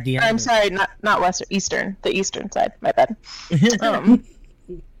 Divide the. I'm sorry, not western, eastern. The eastern side. My bad.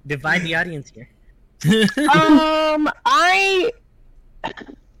 Divide the audience here. I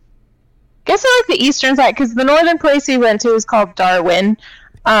guess I like the eastern side because the northern place we went to is called Darwin,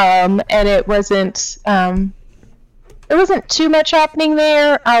 and it wasn't too much happening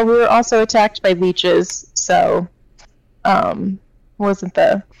there. We were also attacked by leeches, so wasn't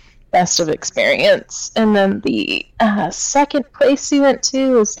the best of experience. And then the second place we went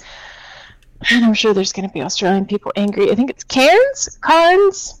to is, and I'm sure there's going to be Australian people angry. I think it's Cairns.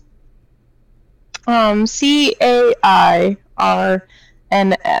 Cairns. Oh.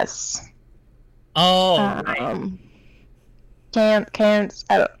 Cairns.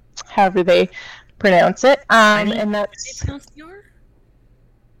 I don't. However they pronounce it. And that's.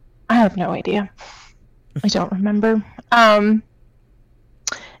 I have no idea. I don't remember.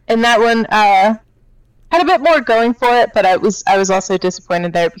 And that one had a bit more going for it, but I was also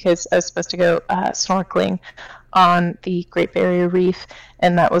disappointed there because I was supposed to go snorkeling on the Great Barrier Reef,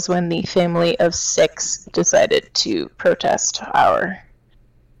 and that was when the family of 6 decided to protest our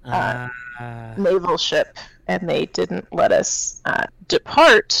naval ship, and they didn't let us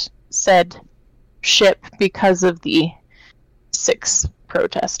depart said ship because of the 6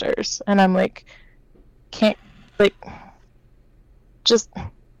 protesters. And I'm like, can't, like, just...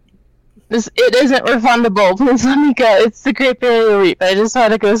 It isn't refundable. Please let me go. It's the Great Barrier Reef. I just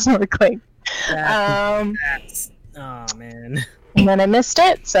want to go snorkeling. Oh man. And then I missed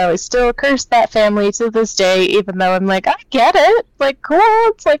it, so I still curse that family to this day. Even though I'm like, I get it. Like, cool.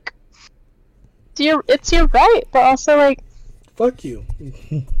 It's like, it's your right, but also like, fuck you.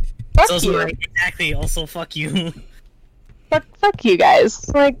 Fuck you. Right. Exactly. Also, fuck you. Fuck you guys.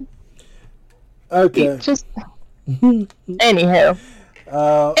 Like, okay. Just anywho.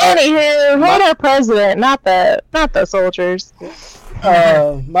 Hate our president, not the soldiers.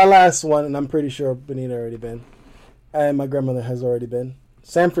 My last one, and I'm pretty sure Benita already been, and my grandmother has already been,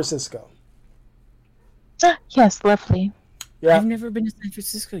 San Francisco. Yes, lovely. Yeah. I've never been to San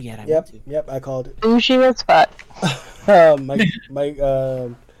Francisco yet. Yep, I called it. Bougie as fuck. I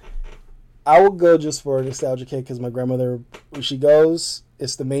will go just for a nostalgia kick because my grandmother, when she goes,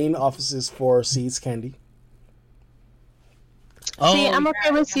 it's the main offices for See's Candy. Oh, see, I'm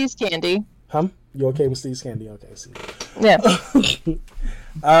okay with See's Candy. You okay with See's Candy? Okay, see. Yeah.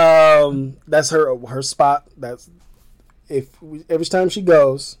 That's her spot. That's every time she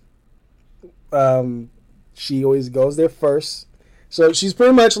goes, she always goes there first. So she's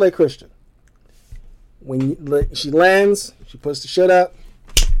pretty much like Christian. When she lands, she puts the shit up.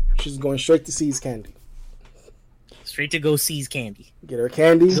 She's going straight to See's Candy. Straight to go See's Candy. Get her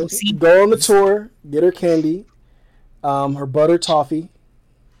candy. Go on the tour. Get her candy. Her butter toffee.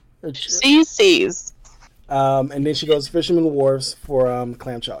 Sees. And then she goes to Fisherman Wharves for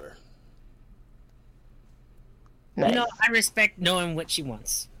clam chowder. Nice. You know, I respect knowing what she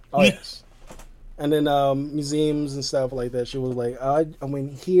wants. Oh yes. And then museums and stuff like that. She was like, I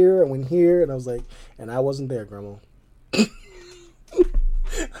went here, and I was like, and I wasn't there, Grandma. I'm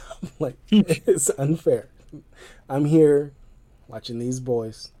like, it's unfair. I'm here watching these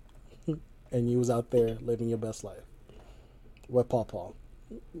boys, and you was out there living your best life. What, Paw?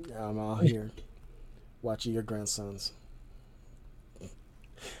 I'm out here watching your grandsons.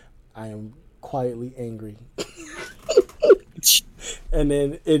 I am quietly angry. And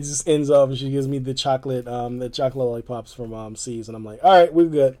then it just ends off, and she gives me the chocolate lollipops from C's, and I'm like, all right, we're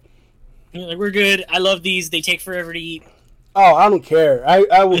good. Like, we're good. I love these. They take forever to eat. Oh, I don't care.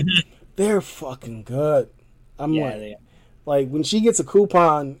 I will. They're fucking good. I'm like when she gets a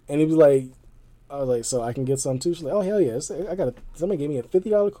coupon, and it was like, I was like, so I can get some too. She's like, oh hell yeah! Somebody gave me a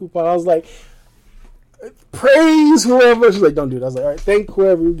 $50 coupon. I was like, praise whoever. She's like, don't do it. I was like, all right, thank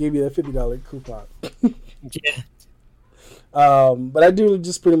whoever gave you that $50 coupon. Yeah. But I do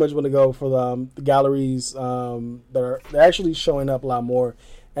just pretty much want to go for the galleries they're actually showing up a lot more,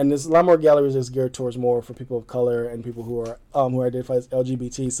 and there's a lot more galleries that's geared towards more for people of color and people who identify as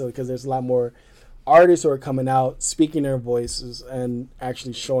LGBT. So because there's a lot more artists who are coming out, speaking their voices, and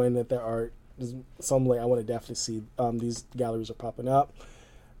actually showing that their art is some like I want to definitely see. These galleries are popping up.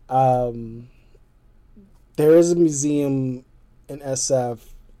 There is a museum in SF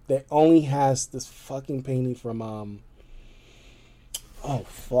that only has this fucking painting from oh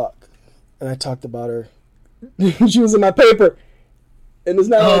fuck, and I talked about her. She was in my paper, and it's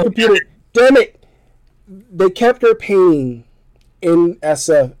not on my computer. Damn it! They kept her painting in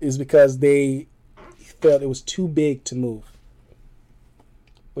SF is because they felt it was too big to move,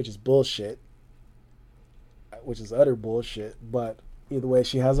 which is bullshit. Which is utter bullshit. But either way,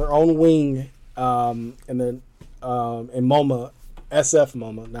 she has her own wing, and then in MoMA, SF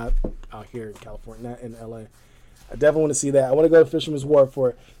MoMA, not out here in California, not in LA. I definitely want to see that. I want to go to Fisherman's Wharf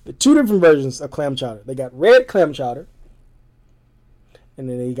for the two different versions of clam chowder. They got red clam chowder, and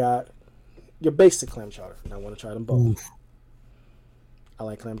then they got your basic clam chowder. And I want to try them both. Oof. I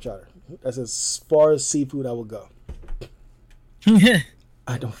like clam chowder. That's as far as seafood I will go.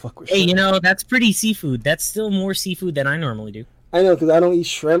 I don't fuck with shrimp. Hey, you know, that's pretty seafood. That's still more seafood than I normally do. I know, because I don't eat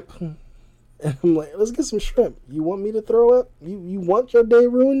shrimp. And I'm like, let's get some shrimp. You want me to throw up? You want your day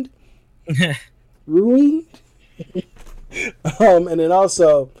ruined? Ruined? And then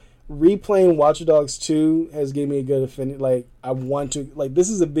also replaying Watch Dogs 2 has given me a good affinity. Like, I want to, like, this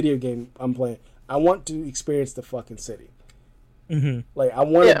is a video game I'm playing. I want to experience the fucking city. Mm-hmm. Like, I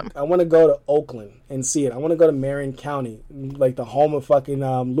want to go to Oakland and see it. I want to go to Marion County, like the home of fucking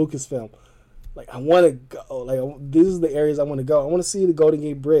Lucasfilm. Like, I want to go. Like, this is the areas I want to go. I want to see the Golden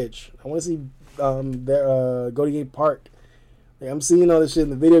Gate Bridge. I want to see Golden Gate Park. Like, I'm seeing all this shit in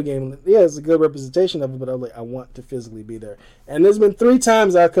the video game. Yeah, it's a good representation of it, but I'm like, I want to physically be there. And there's been 3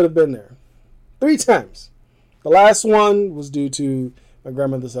 times I could have been there. 3 times. The last one was due to my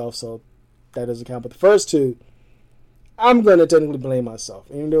grandmother's health, so that doesn't count. But the first 2, I'm going to technically blame myself.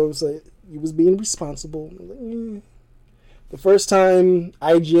 Even though it was like, he was being responsible. Like, The first time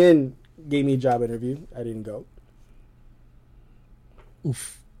IGN gave me a job interview, I didn't go.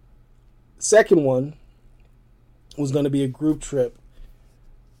 Oof. Second one was going to be a group trip.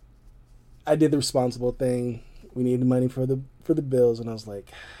 I did the responsible thing. We needed money for the bills, and I was like,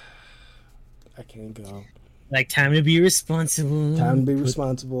 I can't go. Like, time to be responsible. Time to be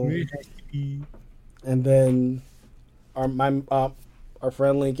responsible. And then our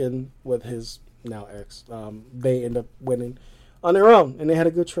friend Lincoln with his now ex, they end up winning on their own, and they had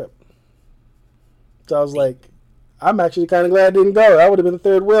a good trip. So I was like, I'm actually kind of glad I didn't go. I would have been the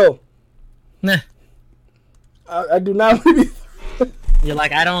third wheel. Nah. I do not want to be. You're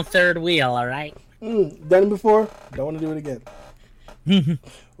like, I don't third wheel, all right? Done it before. Don't want to do it again.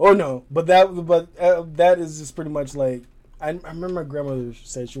 Oh no, but that is just pretty much like I remember my grandmother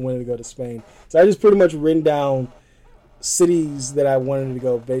said she wanted to go to Spain, so I just pretty much written down cities that I wanted to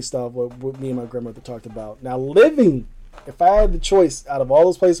go based off what me and my grandmother talked about. Now living, if I had the choice out of all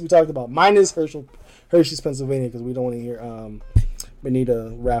those places we talked about, minus Hershey's, Pennsylvania, because we don't want to hear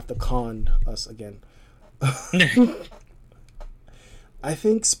Benita Rafta conned us again. I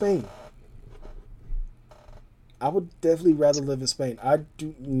think Spain. I would definitely rather live in Spain. I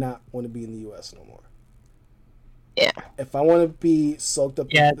do not want to be in the U.S. no more. Yeah. If I want to be soaked up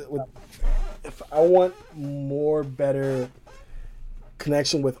if I want more better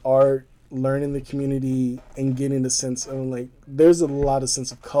connection with art, learning the community, and getting the sense of, like, there's a lot of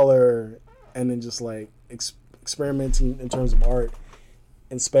sense of color, and then just, like, experimenting in terms of art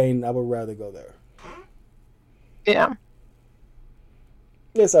in Spain, I would rather go there. Yeah.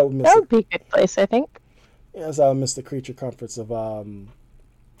 Yes, I would miss that would be a good place, I think. Yes, I would miss the creature comforts of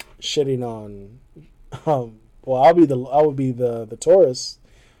shitting on. Well, I would be the tourist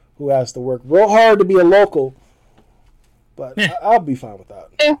who has to work real hard to be a local, but I'll be fine with that.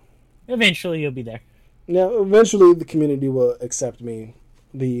 Yeah. Eventually, you'll be there. Yeah, eventually the community will accept me,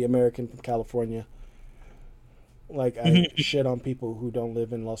 the American from California. Like, I shit on people who don't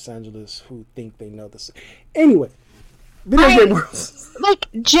live in Los Angeles who think they know this. Anyway, video game world. Like,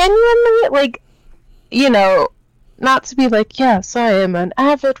 genuinely, like, you know, not to be like, yes, I am an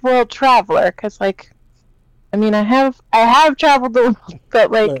avid world traveler, because like, I mean, I have traveled the world,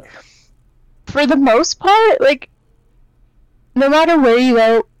 but like, for the most part, like, no matter where you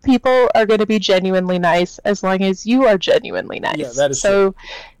go, people are going to be genuinely nice as long as you are genuinely nice. Yeah, that is so. True.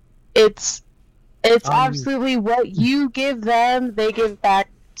 It's absolutely what you give them, they give back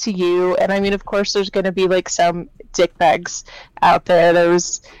to you. And I mean, of course, there's going to be like some dickbags out there. There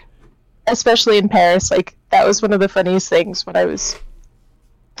was, especially in Paris, like that was one of the funniest things when I was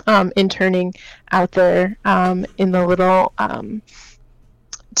interning out there in the little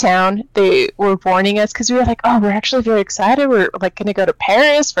town. They were warning us because we were like, oh, we're actually very excited. We're like going to go to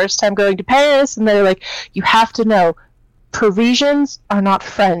Paris, first time going to Paris. And they're like, you have to know, Parisians are not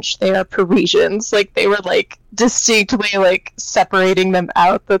French, they are Parisians. Like they were like distinctly like separating them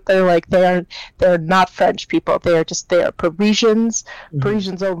out, that they're not French people, they are Parisians.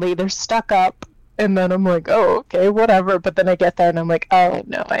 Parisians only, they're stuck up. And then I'm like, oh, okay, whatever. But then I get there and I'm like, oh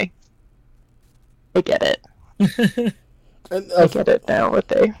no, I get it. I get it now, what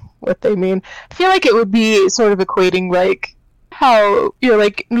they mean. I feel like it would be sort of equating like how you're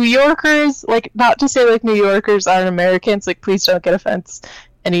like New Yorkers, like not to say like New Yorkers aren't Americans, like please don't get offense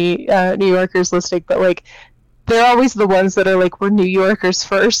any New Yorkers listening, but like they're always the ones that are like, we're New Yorkers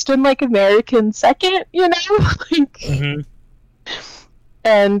first and like Americans second, you know? Like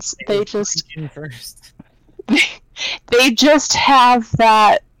and they just first. they just have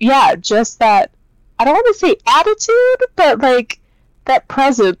that, just that, I don't want to say attitude, but like that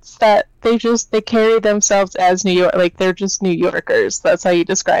presence, that they carry themselves as New York, like they're just New Yorkers. That's how you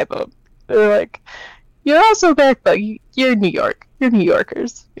describe them. They're like, you're also back, but you're New York. You're New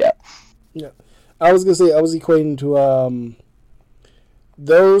Yorkers. Yeah. Yeah. I was gonna say, I was equating to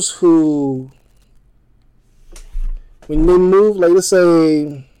those who, when they move, like let's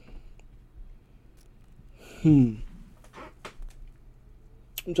say, I'm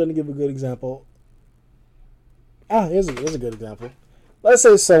trying to give a good example. Here's a good example. Let's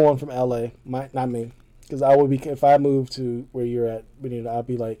say someone from LA, not me, because I would be, if I move to where you're at, Benita, I'd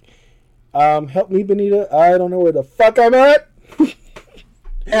be like, help me, Benita. I don't know where the fuck I'm at.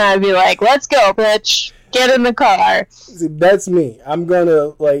 And I'd be like, let's go, bitch. Get in the car. See, that's me. I'm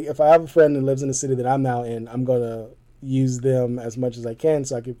gonna, like, if I have a friend that lives in the city that I'm now in, I'm gonna use them as much as I can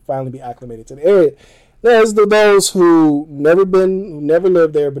so I can finally be acclimated to the area. There's those who never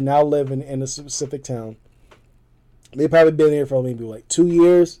lived there, but now live in a specific town. They've probably been here for maybe like 2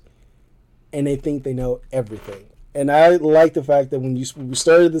 years, and they think they know everything. And I like the fact that when we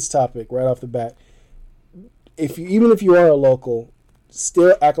started this topic right off the bat, even if you are a local,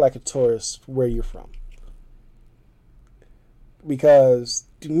 still act like a tourist where you're from. Because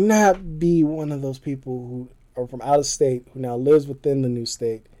do not be one of those people who are from out of state who now lives within the new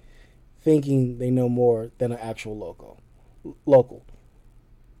state, thinking they know more than an actual local.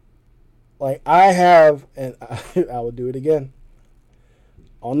 Like I have, and I would do it again.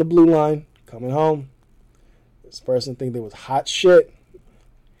 On the blue line, coming home, this person think there was hot shit,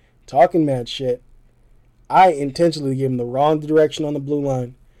 talking mad shit. I intentionally gave them the wrong direction on the blue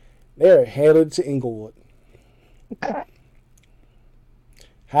line. They're headed to Inglewood.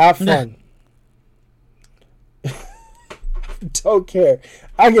 Have fun. Don't care.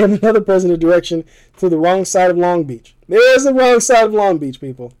 I gave another person a direction to the wrong side of Long Beach. There's the wrong side of Long Beach,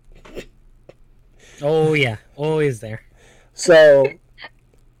 people. Oh, yeah. Always there. So,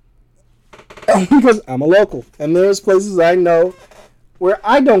 because I'm a local. And there's places I know where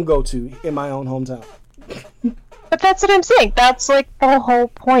I don't go to in my own hometown. But that's what I'm saying. That's like the whole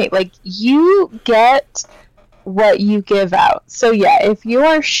point. Like, you get what you give out. So, yeah, if you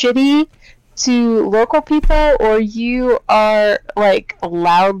are shitty to local people, or you are, like,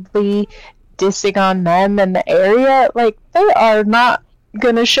 loudly dissing on them in the area, like, they are not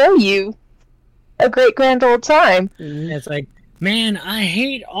gonna show you a great grand old time. It's like, man, I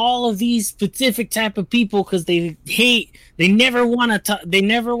hate all of these specific type of people because they never want to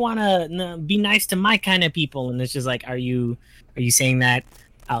be nice to my kind of people. And it's just like, are you saying that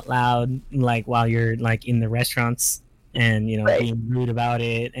out loud, like while you're like in the restaurants and being rude about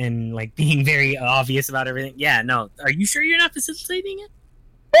it and like being very obvious about everything? Yeah, no. Are you sure you're not facilitating it?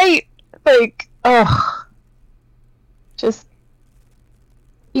 Right. Like, just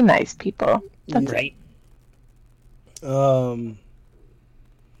be nice, people. That's right. But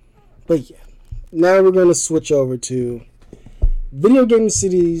yeah, now we're gonna switch over to video game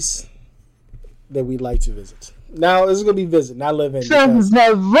cities that we'd like to visit. Now this is gonna be visit, not live in. From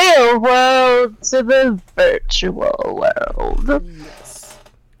the real world to the virtual world. Yes,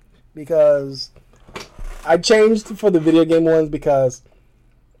 because I changed for the video game ones because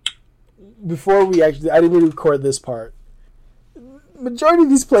before we actually, I didn't really record this part. Majority of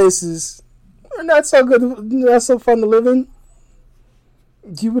these places are not so good, not so fun to live in.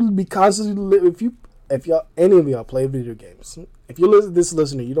 You will be constantly if y'all, any of y'all play video games. If you listen, this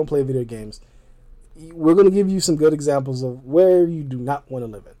listener, you don't play video games. We're gonna give you some good examples of where you do not want to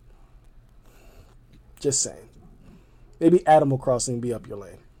live in. Just saying. Maybe Animal Crossing be up your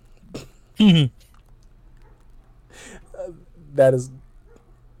lane. That is.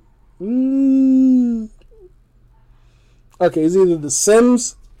 Okay, it's either The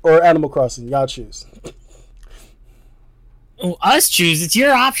Sims or Animal Crossing. Y'all choose. Oh, us choose. It's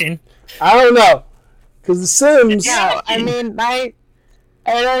your option. I don't know, because The Sims. No, I mean, I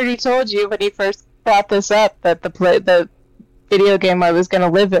already told you when he first brought this up that the video game I was going to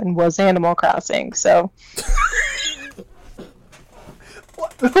live in was Animal Crossing. So.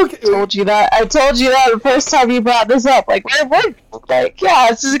 Okay. I told you that the first time you brought this up. Like, we're like, yeah,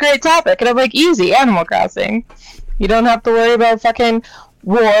 this is a great topic. And I'm like, easy, Animal Crossing. You don't have to worry about fucking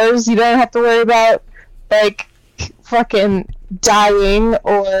wars. You don't have to worry about, like, fucking dying,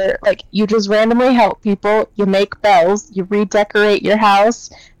 or, like, you just randomly help people. You make bells. You redecorate your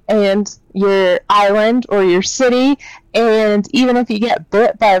house and your island or your city. And even if you get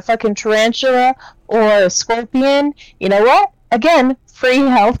bit by a fucking tarantula or a scorpion, you know what? Again, free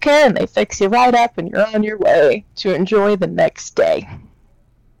healthcare, and they fix you right up, and you're on your way to enjoy the next day.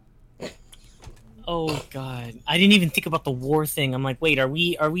 Oh God, I didn't even think about the war thing. I'm like, wait, are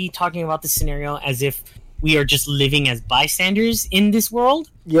we talking about this scenario as if we are just living as bystanders in this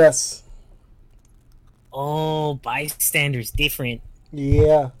world? Yes. Oh, bystanders, different.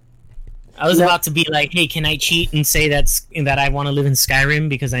 Yeah. I was about to be like, hey, can I cheat and say that I want to live in Skyrim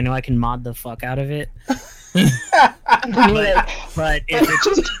because I know I can mod the fuck out of it? but if it's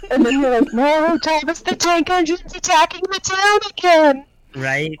and then you're like, no, Thomas, the tank engine's attacking the town again.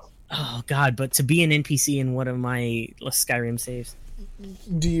 Right? Oh God! But to be an NPC in one of my Skyrim saves.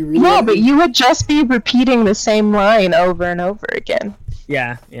 Do you really? No, but you would just be repeating the same line over and over again.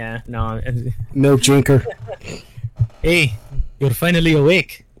 Yeah, no. No drinker. Hey, you're finally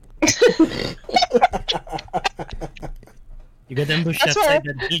awake. You got ambushed outside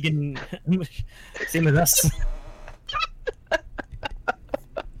that vegan ambush. Same as us.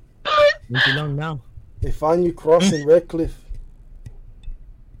 Won't be long now. They find you crossing Redcliffe.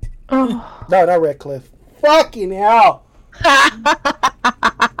 Oh. No, not Redcliffe. Fucking hell! And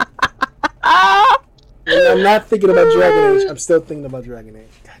I'm not thinking about Dragon Age. I'm still thinking about Dragon Age.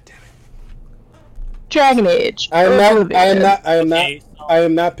 God damn it. Dragon Age. I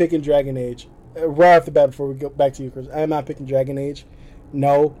am not picking Dragon Age. Right off the bat, before we go back to you, Chris, I am not picking Dragon Age.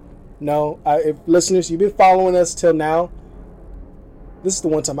 No. If listeners, you've been following us till now, this is the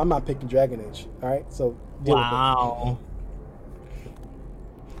one time I'm not picking Dragon Age. All right, so deal wow. with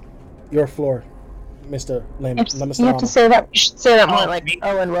it. Your floor, Mr. Layman. You have to say that. You should say that more like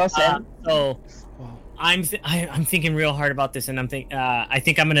Owen Wilson. I'm thinking real hard about this, and I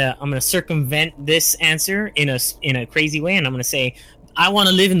think I'm gonna circumvent this answer in a crazy way, and I'm gonna say I want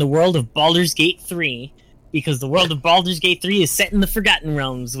to live in the world of Baldur's Gate 3 because the world of Baldur's Gate 3 is set in the Forgotten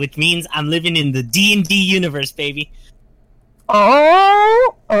Realms, which means I'm living in the D&D universe, baby.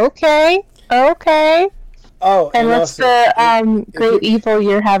 Oh, okay. Oh, and what's the great evil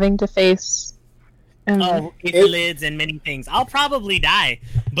you're having to face? Lids and many things. I'll probably die,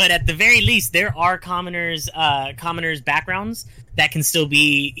 but at the very least, there are commoners' backgrounds that can still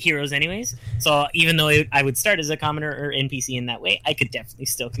be heroes anyways. So even though I would start as a commoner or NPC in that way, I could definitely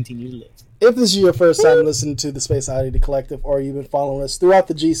still continue to live. If this is your first time listening to the Space Oddity Collective, or you've been following us throughout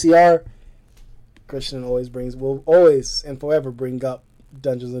the GCR, Christian will always and forever bring up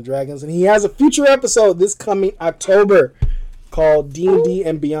Dungeons and Dragons, and he has a future episode this coming October called D&D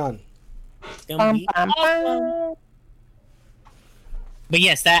and Beyond. But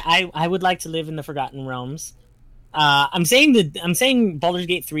yes, that I would like to live in the Forgotten Realms. I'm saying Baldur's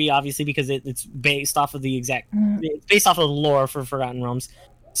Gate 3 obviously because it's based off of it's based off of the lore for Forgotten Realms.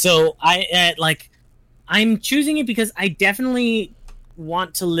 So I'm choosing it because I definitely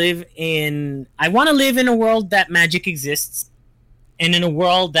want to live in a world that magic exists, and in a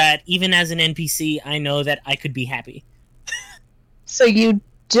world that even as an NPC I know that I could be happy. So you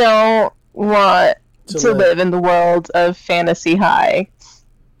don't want to live in the world of Fantasy High.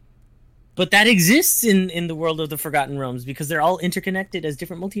 But that exists in the world of the Forgotten Realms because they're all interconnected as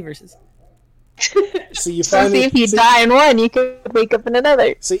different multiverses. So you if you die in one, you could wake up in another.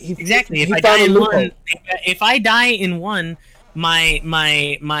 Exactly. If I die in one,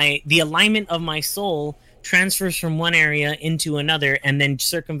 the alignment of my soul transfers from one area into another and then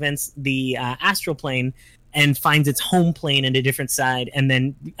circumvents the astral plane and finds its home plane in a different side, and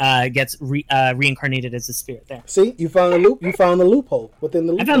then gets reincarnated as a spirit there. See, you found a loop. You found the loophole within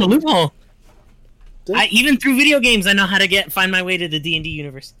the loophole. I found a loophole. Even through video games, I know how to find my way to the D&D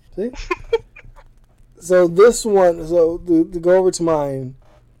universe. See? So this one, to go over to mine,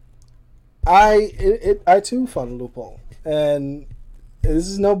 I too found a loophole, and this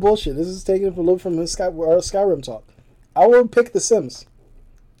is no bullshit. This is taken from Skyrim talk. I will pick The Sims,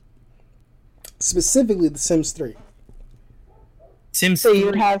 specifically The Sims 3. Sims. So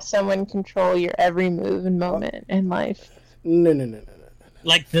you'd have someone control your every move and moment in life. No.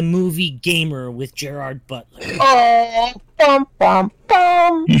 Like the movie Gamer with Gerard Butler. Oh, bum bum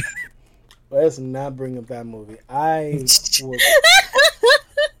bum. Let's not bring up that movie. I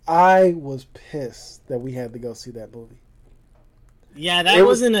was pissed that we had to go see that movie. Yeah, that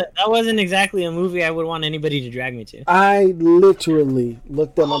wasn't exactly a movie I would want anybody to drag me to. I literally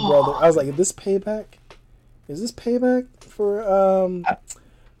looked at my brother. I was like, "Is this payback? Is this payback for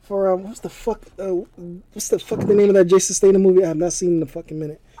what's the fuck the name of that Jason Statham movie I have not seen in a fucking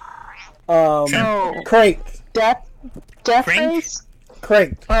minute? Crank. Death Race?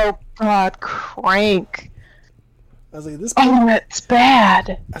 Crank. Oh god, Crank. I was like, this. Oh, it's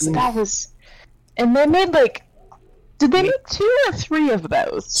bad. Like, that was, and they made did they make 2 or 3 of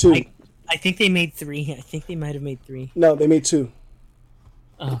those? 2. I think they made 3. I think they might have made 3. No, they made 2.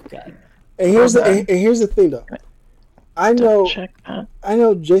 Oh god. And here's the thing though. I know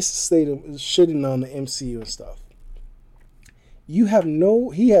Jason Statham is shitting on the MCU and stuff. He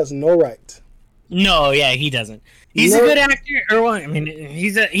has no right. No, yeah, he doesn't. He's a good actor.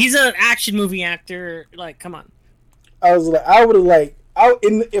 He's an action movie actor. Like, come on. I was like,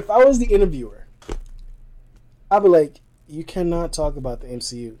 if I was the interviewer, I'd be like, you cannot talk about the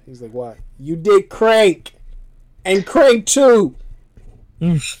MCU. He's like, why? You did Crank and Crank 2.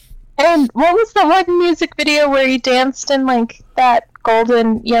 And what was the one music video where he danced in like that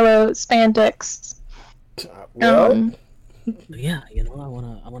golden yellow spandex? Well, yeah, I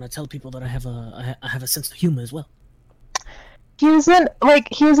wanna tell people that I have a sense of humor as well. He was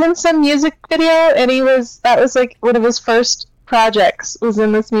in some music video, and that was like one of his first projects was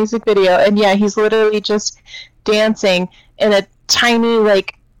in this music video, and yeah, he's literally just dancing in a tiny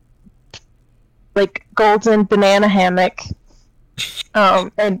like golden banana hammock.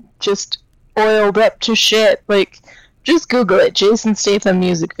 And just oiled up to shit. Like, just Google it, Jason Statham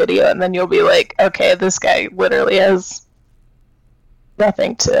music video, and then you'll be like, okay, this guy literally has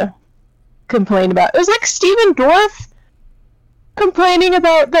nothing to complain about. It was like Steven Dorff complaining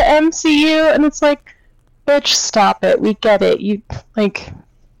about the MCU, and it's like, bitch, stop it. We get it. You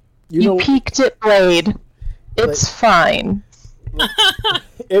peaked at Blade. It's fine.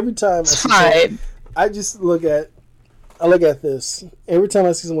 Every time it's fine. I look at this. Every time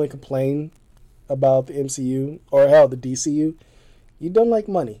I see someone complain about the MCU or hell, the DCU, you don't like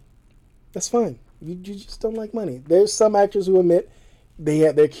money. That's fine. You just don't like money. There's some actors who admit they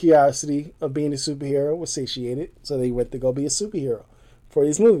had their curiosity of being a superhero was satiated, so they went to go be a superhero for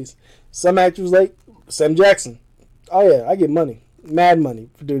these movies. Some actors like Sam Jackson. Oh yeah, I get money, mad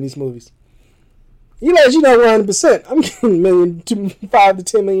money for doing these movies. You know 100%. I'm getting $5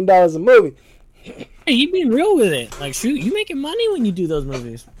 to $10 million a movie. Hey, you being real with it. Like, shoot, you making money when you do those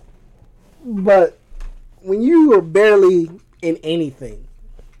movies. But when you are barely in anything,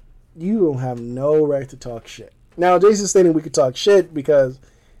 you don't have no right to talk shit. Now, Jason Statham, we could talk shit because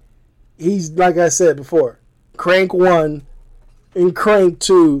he's, like I said before, Crank 1 and Crank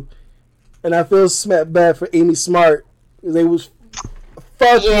 2, and I feel bad for Amy Smart. They was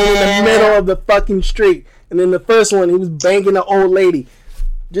fucking in the middle of the fucking street. And then the first one, he was banging an old lady.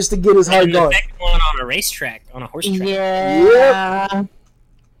 Just to get his heart going. The second one on a racetrack, on a horse track. Yeah. Yep.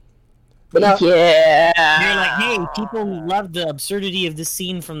 But now, You're like, hey, people love the absurdity of this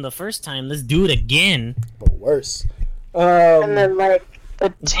scene from the first time. Let's do it again. But worse. And then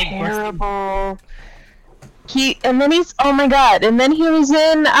the terrible. Oh my god! And then he was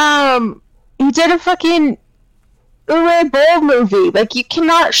in he did a fucking Uwe Boll movie. Like, you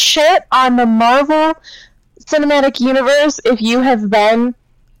cannot shit on the Marvel Cinematic Universe if you have been.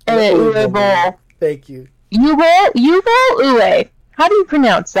 Uwe Boll. Thank you. Uwe? How do you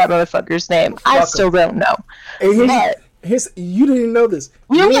pronounce that motherfucker's name? I still don't know. You didn't know this.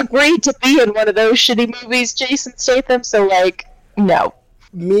 You agreed to be in one of those shitty movies, Jason Statham, so, no.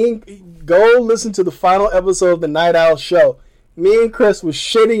 Go listen to the final episode of the Night Owl show. Me and Chris was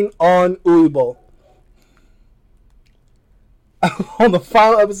shitting on Uwe Boll. On the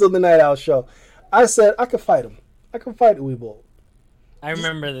final episode of the Night Owl show. I said, I could fight him. I could fight Uwe Boll. I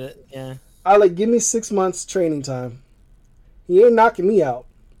remember that, yeah. give me 6 months training time. He ain't knocking me out.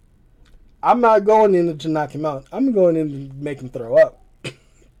 I'm not going in to knock him out. I'm going in to make him throw up.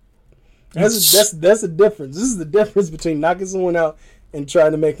 That's the difference. This is the difference between knocking someone out and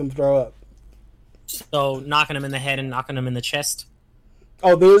trying to make them throw up. So knocking him in the head and knocking him in the chest.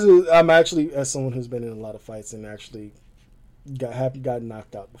 Oh, I'm actually, as someone who's been in a lot of fights and actually got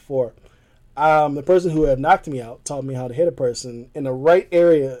knocked out before. The person who had knocked me out taught me how to hit a person in the right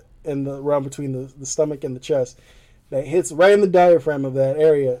area in the realm between the stomach and the chest that hits right in the diaphragm of that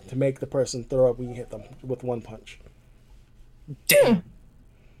area to make the person throw up when you hit them with one punch. Damn.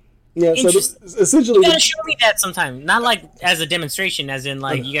 Yeah, so essentially, you gotta show me that sometime. Not like as a demonstration, as in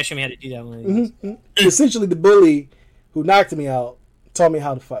like you gotta show me how to do that one. Mm-hmm. Essentially, the bully who knocked me out taught me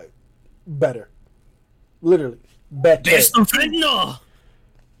how to fight better. Literally, better.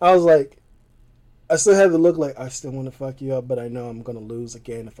 I was like, I still had the look like I still want to fuck you up, but I know I'm gonna lose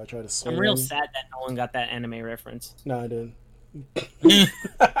again if I try to swing. I'm real sad that no one got that anime reference. No, I didn't.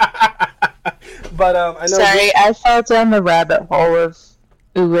 But I know. Sorry, I fell down the rabbit hole of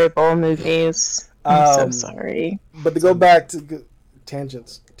Uwe movies. I'm so sorry. But to go back to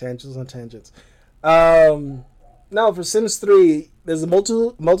tangents on tangents. No, for Sims 3, there's a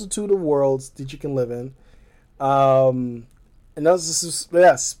multitude of worlds that you can live in. And those,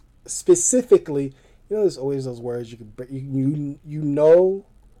 specifically, there's always those words you know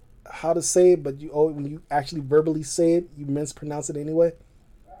how to say it, but when you actually verbally say it, you mispronounce it anyway.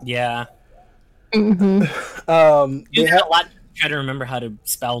 Yeah. Mm-hmm. You have a lot to try to remember how to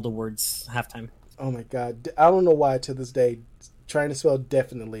spell the words half time. Oh my god. I don't know why to this day trying to spell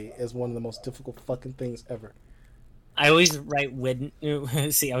definitely is one of the most difficult fucking things ever. I always write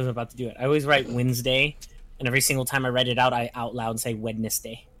see, I was about to do it. I always write Wednesday, and every single time I write it out, I out loud say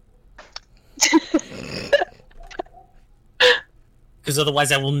Wednesday. Because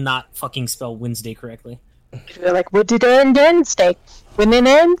otherwise I will not fucking spell Wednesday correctly. You're like, what did Wednesday? When in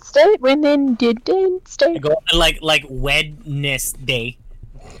Wednesday? When in did Wednesday? I go like Wednesday.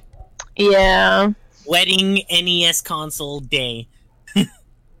 Yeah. Wedding NES console day.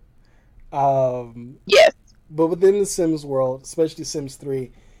 Yes. But within the Sims world, especially Sims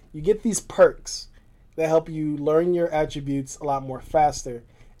 3, you get these perks that help you learn your attributes a lot more faster.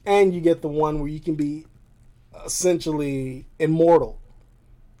 And you get the one where you can be essentially immortal.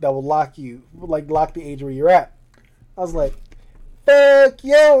 That will lock the age where you're at. I was like, fuck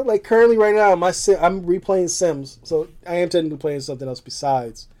yeah! Like currently right now, I'm replaying Sims, so I am technically playing something else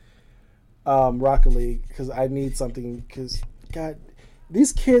besides Rocket League because I need something. Because God,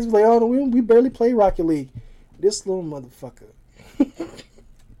 these kids like, oh, we barely play Rocket League. This little motherfucker,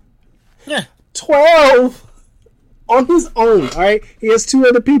 yeah, 12 on his own. All right, he has 2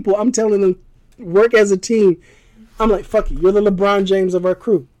 other people. I'm telling them work as a team. I'm like, fuck it. You're the LeBron James of our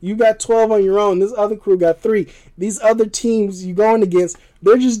crew. You got 12 on your own. This other crew got 3. These other teams you going against,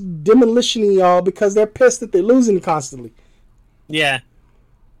 they're just demolitioning y'all because they're pissed that they're losing constantly. Yeah.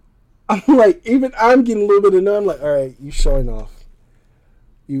 I'm like, even I'm getting a little bit annoyed. I'm like, all right, you showing off.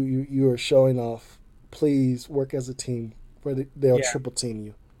 You are showing off. Please work as a team. Where they'll triple team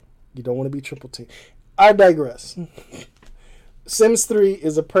you. You don't want to be triple team. I digress. Sims 3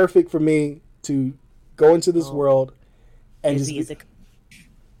 is a perfect for me to go into this world and Desi is a coach.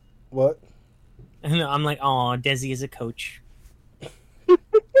 What? No, I'm like, oh, Desi is a coach.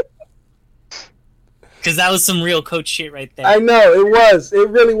 Because that was some real coach shit right there. I know, it was. It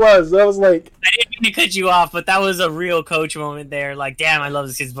really was. I was like... I didn't mean to cut you off, but that was a real coach moment there. Like, damn, I love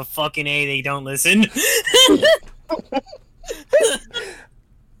this kids, but fucking A, they don't listen.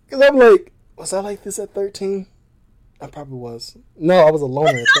 Because I'm like, was I like this at 13? I probably was. No, I was a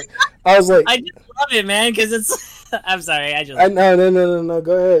loner. I was like... I just love it, man, because it's... I'm sorry, No,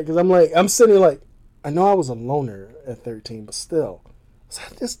 go ahead. Because I'm like, I'm sitting there like, I know I was a loner at 13, but still. Was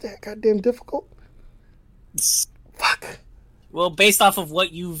that just that goddamn difficult? Fuck. Well, based off of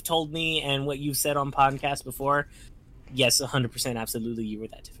what you've told me and what you've said on podcasts before, yes, 100%, absolutely, you were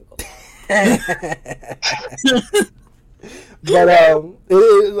that difficult. But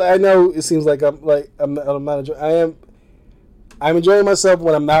I know it seems like I'm a manager. I'm enjoying myself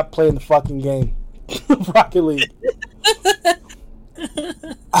when I'm not playing the fucking game, Rocket League.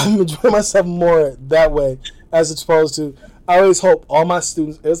 I'm enjoying myself more that way as opposed to. I always hope all my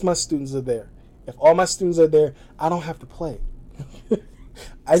students, as my students are there. If all my students are there, I don't have to play.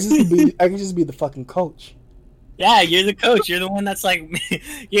 I can just be the fucking coach. Yeah, you're the coach. You're the one that's like,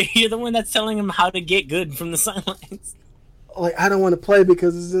 you're the one that's telling them how to get good from the sidelines. Like, I don't want to play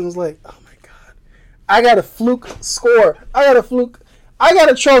because it was like, oh my god, I got a fluke score. I got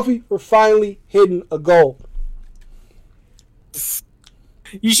a trophy for finally hitting a goal.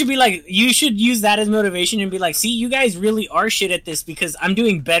 You should be like, you should use that as motivation and be like, see, you guys really are shit at this because I'm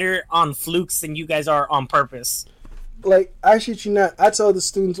doing better on flukes than you guys are on purpose. Like, I shit you not. I told the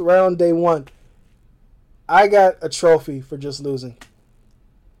students around day one, I got a trophy for just losing.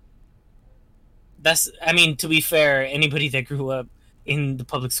 I mean, to be fair, anybody that grew up in the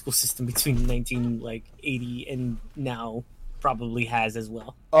public school system between 1980 and now probably has as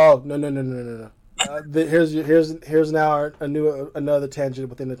well. Oh, no. Here's now another tangent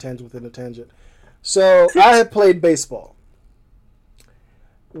within a tangent within a tangent. So I had played baseball.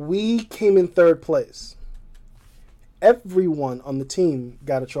 We came in third place. Everyone on the team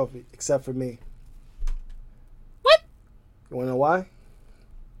got a trophy except for me. What? You want to know why?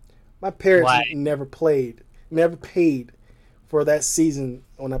 My parents never paid for that season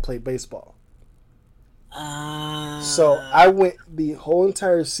when I played baseball. So I went the whole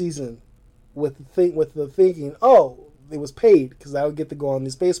entire season with the thinking, oh, it was paid because I would get to go on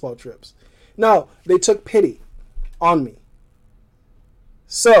these baseball trips. No, they took pity on me.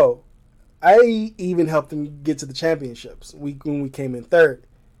 So I even helped them get to the championships when we came in third.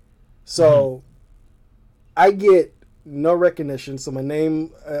 So I get no recognition. So my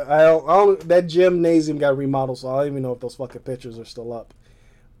name, that gymnasium got remodeled, so I don't even know if those fucking pictures are still up.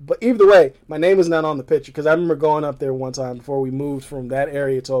 But either way, my name is not on the picture because I remember going up there one time before we moved from that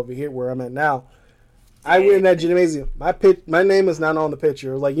area to over here where I'm at now. I went in that gymnasium. My name is not on the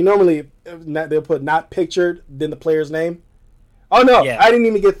picture. Like, you normally they'll put not pictured, then the player's name. Oh no, I didn't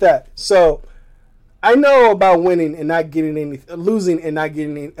even get that. So I know about winning and not getting losing and not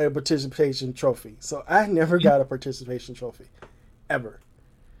getting a participation trophy. So I never got a participation trophy, ever.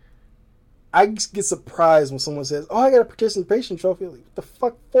 I get surprised when someone says, "Oh, I got a participation trophy." Like, what the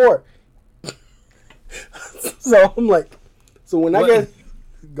fuck for? So I'm like, so when I get,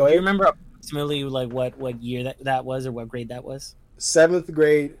 go ahead. Do you remember approximately like what year that was or what grade that was? 7th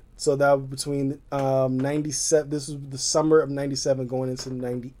grade. So that was between 97. This was the summer of 97 going into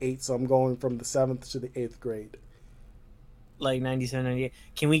 98. So I'm going from the 7th to the 8th grade. Like 97, 98.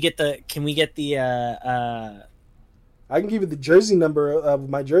 Can we get the I can give you the jersey number of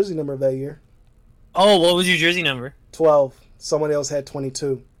my jersey number of that year. Oh, what was your jersey number? 12. Someone else had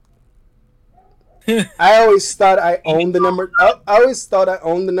 22. I always thought I owned the number. I always thought I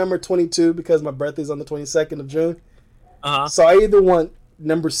owned the number 22 because my birthday's on the 22nd of June. So I either want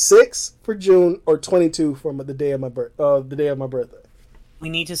number 6 for June or 22 for the day of my birthday. We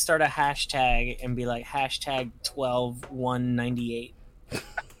need to start a hashtag and be like hashtag 12198.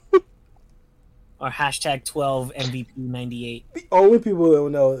 Or hashtag 12 MVP 98. The only people that will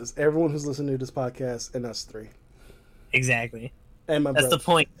know is everyone who's listening to this podcast and us three. Exactly. And my That's the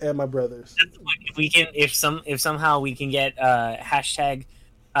point. And my brothers. That's the point. If we can, if somehow we can get hashtag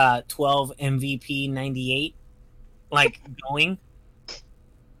 12 MVP 98 like going,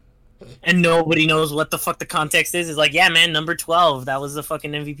 and nobody knows what the fuck the context is. It's like, yeah, man, number 12. That was the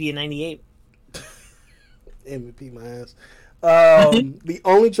fucking MVP in 98. MVP my ass. The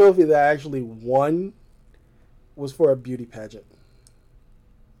only trophy that I actually won was for a beauty pageant.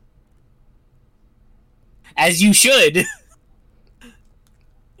 As you should.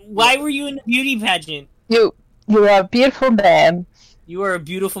 Why were you in the beauty pageant? You are a beautiful man. You are a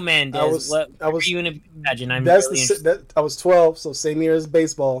beautiful man, Des. I was were you in a beauty pageant? I was 12, so same year as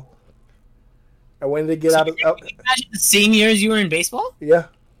baseball. I wanted to get out of the same year as you were in baseball? Yeah.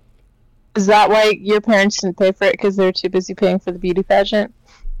 Is that why your parents didn't pay for it because they were too busy paying for the beauty pageant?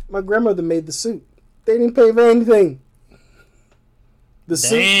 My grandmother made the suit. They didn't pay for anything. The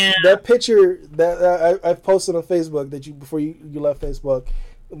suit, that picture that I posted on Facebook before you left Facebook,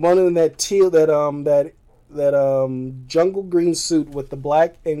 one of them that jungle green suit with the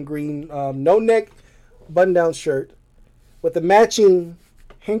black and green no neck button down shirt with the matching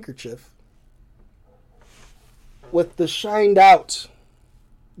handkerchief with the shined out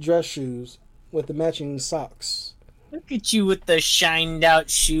dress shoes with the matching socks. Look at you with the shined out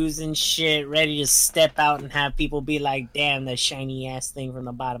shoes and shit, ready to step out and have people be like, damn, that shiny ass thing from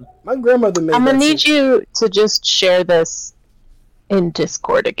the bottom. My grandmother made I'm gonna need you to just share this in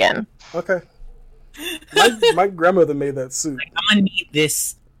Discord again. Okay. My grandmother made that suit. Like, I'm gonna need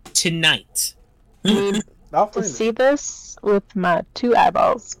this tonight. I'll to see this with my 2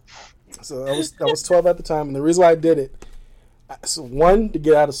 eyeballs. So I was 12 at the time, and the reason why I did it, so 1, to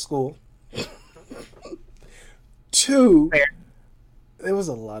get out of school. 2, there was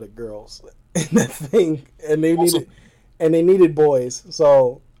a lot of girls in that thing, and they needed boys.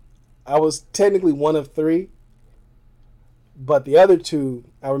 So I was technically one of 3, but the other 2,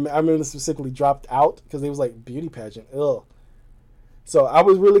 I remember specifically dropped out because they was like beauty pageant. Ugh. So I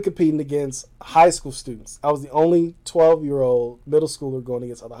was really competing against high school students. I was the only 12-year-old middle schooler going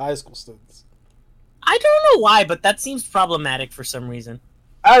against other high school students. I don't know why, but that seems problematic for some reason.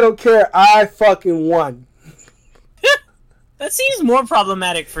 I don't care. I fucking won. That seems more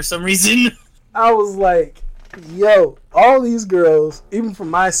problematic for some reason. I was like, yo, all these girls, even from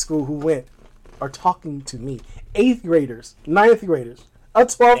my school who went, are talking to me. 8th graders, 9th graders, a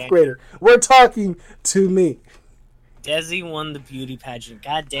 12th grader. We're talking to me. Desi won the beauty pageant.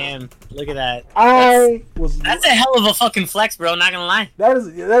 God damn. Look at that. That's a hell of a fucking flex, bro. Not gonna lie. That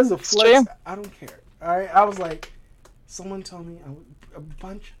is a flex. I don't care. Alright? I was like, someone told me a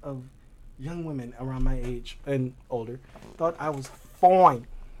bunch of young women around my age and older thought I was fine.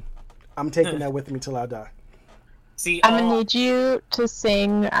 I'm taking that with me till I die. See, I'm gonna need you to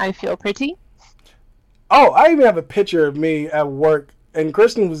sing I Feel Pretty. Oh, I even have a picture of me at work, and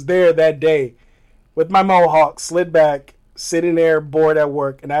Kristen was there that day with my mohawk slid back, sitting there bored at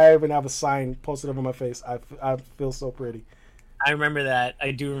work, and I even have a sign posted over my face. I feel so pretty. I remember that.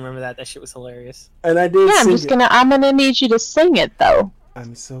 I do remember that. That shit was hilarious. And I did. Yeah, I'm gonna need you to sing it though.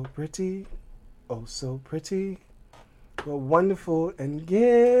 I'm so pretty, oh so pretty, but wonderful and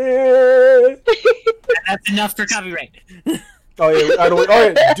gay. That's enough for copyright. Oh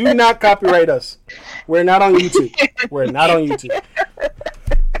yeah, do not copyright us. We're not on YouTube. We're not on YouTube.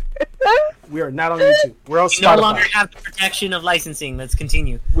 We are not on YouTube. We're on Spotify. We no longer have the protection of licensing. Let's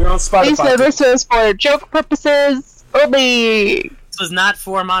continue. We're on Spotify. Please, this is for joke purposes only. This was not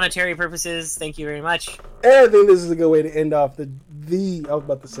for monetary purposes. Thank you very much. And I think this is a good way to end off the I was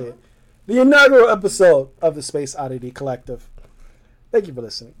about to say it, the inaugural episode of the Space Oddity Collective. Thank you for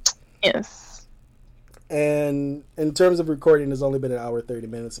listening. Yes. And in terms of recording, it's only been an hour 30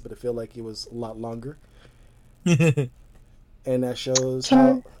 minutes, but I feel like it was a lot longer. And that shows how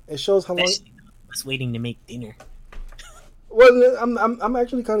long. I was waiting to make dinner. Well, I'm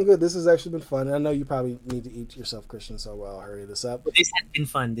actually kind of good. This has actually been fun. I know you probably need to eat yourself, Christian, so I'll hurry this up. This has been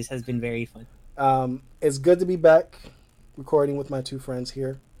fun. This has been very fun. It's good to be back recording with my two friends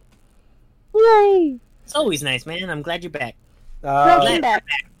here. Yay! It's always nice, man. I'm glad you're back. Welcome back.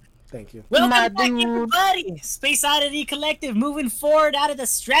 Thank you. Welcome back, everybody. Space Oddity Collective moving forward out of the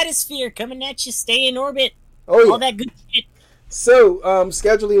stratosphere, coming at you, stay in orbit. Oh, yeah. All that good shit. So,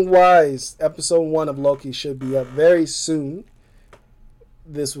 scheduling wise, episode 1 of Loki should be up very soon.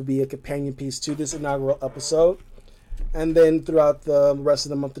 This will be a companion piece to this inaugural episode. And then throughout the rest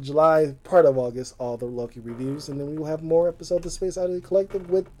of the month of July, part of August, all the Loki reviews. And then we will have more episodes of Space Oddity Collective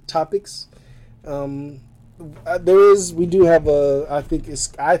with topics. We do have I think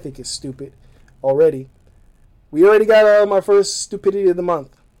it's stupid already. We already got our first stupidity of the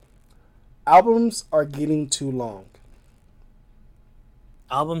month. Albums are getting too long.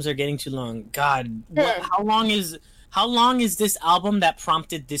 Albums are getting too long. God, how long is this album that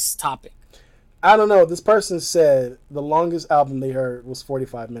prompted this topic? I don't know. This person said the longest album they heard was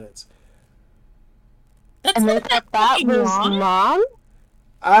 45 minutes. And they thought that was long?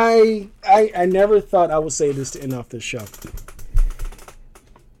 I never thought I would say this to end off this show.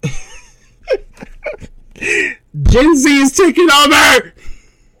 Gen Z is taking over!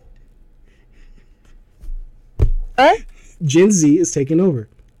 What? Gen Z is taking over.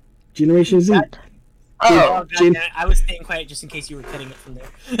 Generation Z. Oh, God, I was staying quiet just in case you were cutting it from there.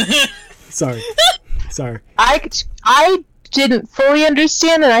 Sorry. I didn't fully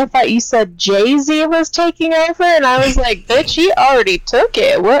understand, and I thought you said Jay-Z was taking over, and I was like, bitch, he already took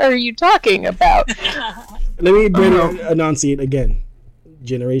it. What are you talking about? Let me enunciate again.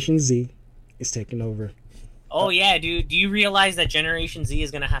 Generation Z is taking over. Oh, yeah, dude. Do you realize that Generation Z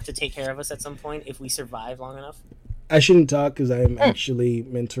is going to have to take care of us at some point if we survive long enough? I shouldn't talk because I'm actually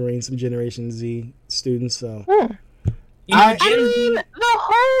mentoring some Generation Z students, so... I mean, the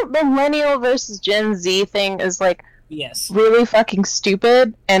whole millennial versus Gen Z thing is like really fucking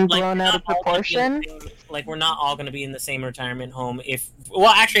stupid and blown out of proportion. Like, we're not all going to be in the same retirement home.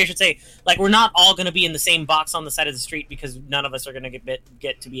 Actually, I should say, like, we're not all going to be in the same box on the side of the street because none of us are going to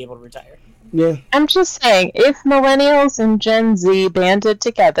get to be able to retire. Yeah. I'm just saying, if millennials and Gen Z banded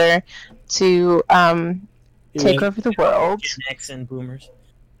together to take over the world, Gen X and boomers,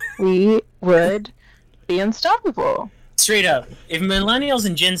 we would be unstoppable. Straight up, if millennials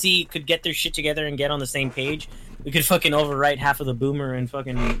and Gen Z could get their shit together and get on the same page, we could fucking overwrite half of the boomer and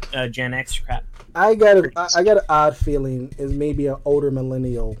fucking Gen X crap. I got an odd feeling is maybe an older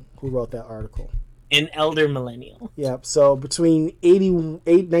millennial who wrote that article. An elder millennial. Yeah, so between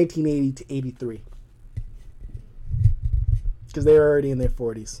 1980 to 83. Because they're already in their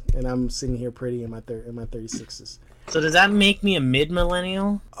 40s, and I'm sitting here pretty in my 36s. So does that make me a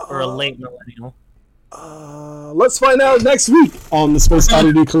mid-millennial or a late millennial? Let's find out next week on the Space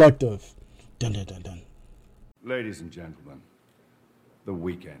Oddity Collective. Dun, dun, dun, dun. Ladies and gentlemen, the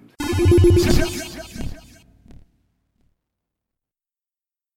weekend.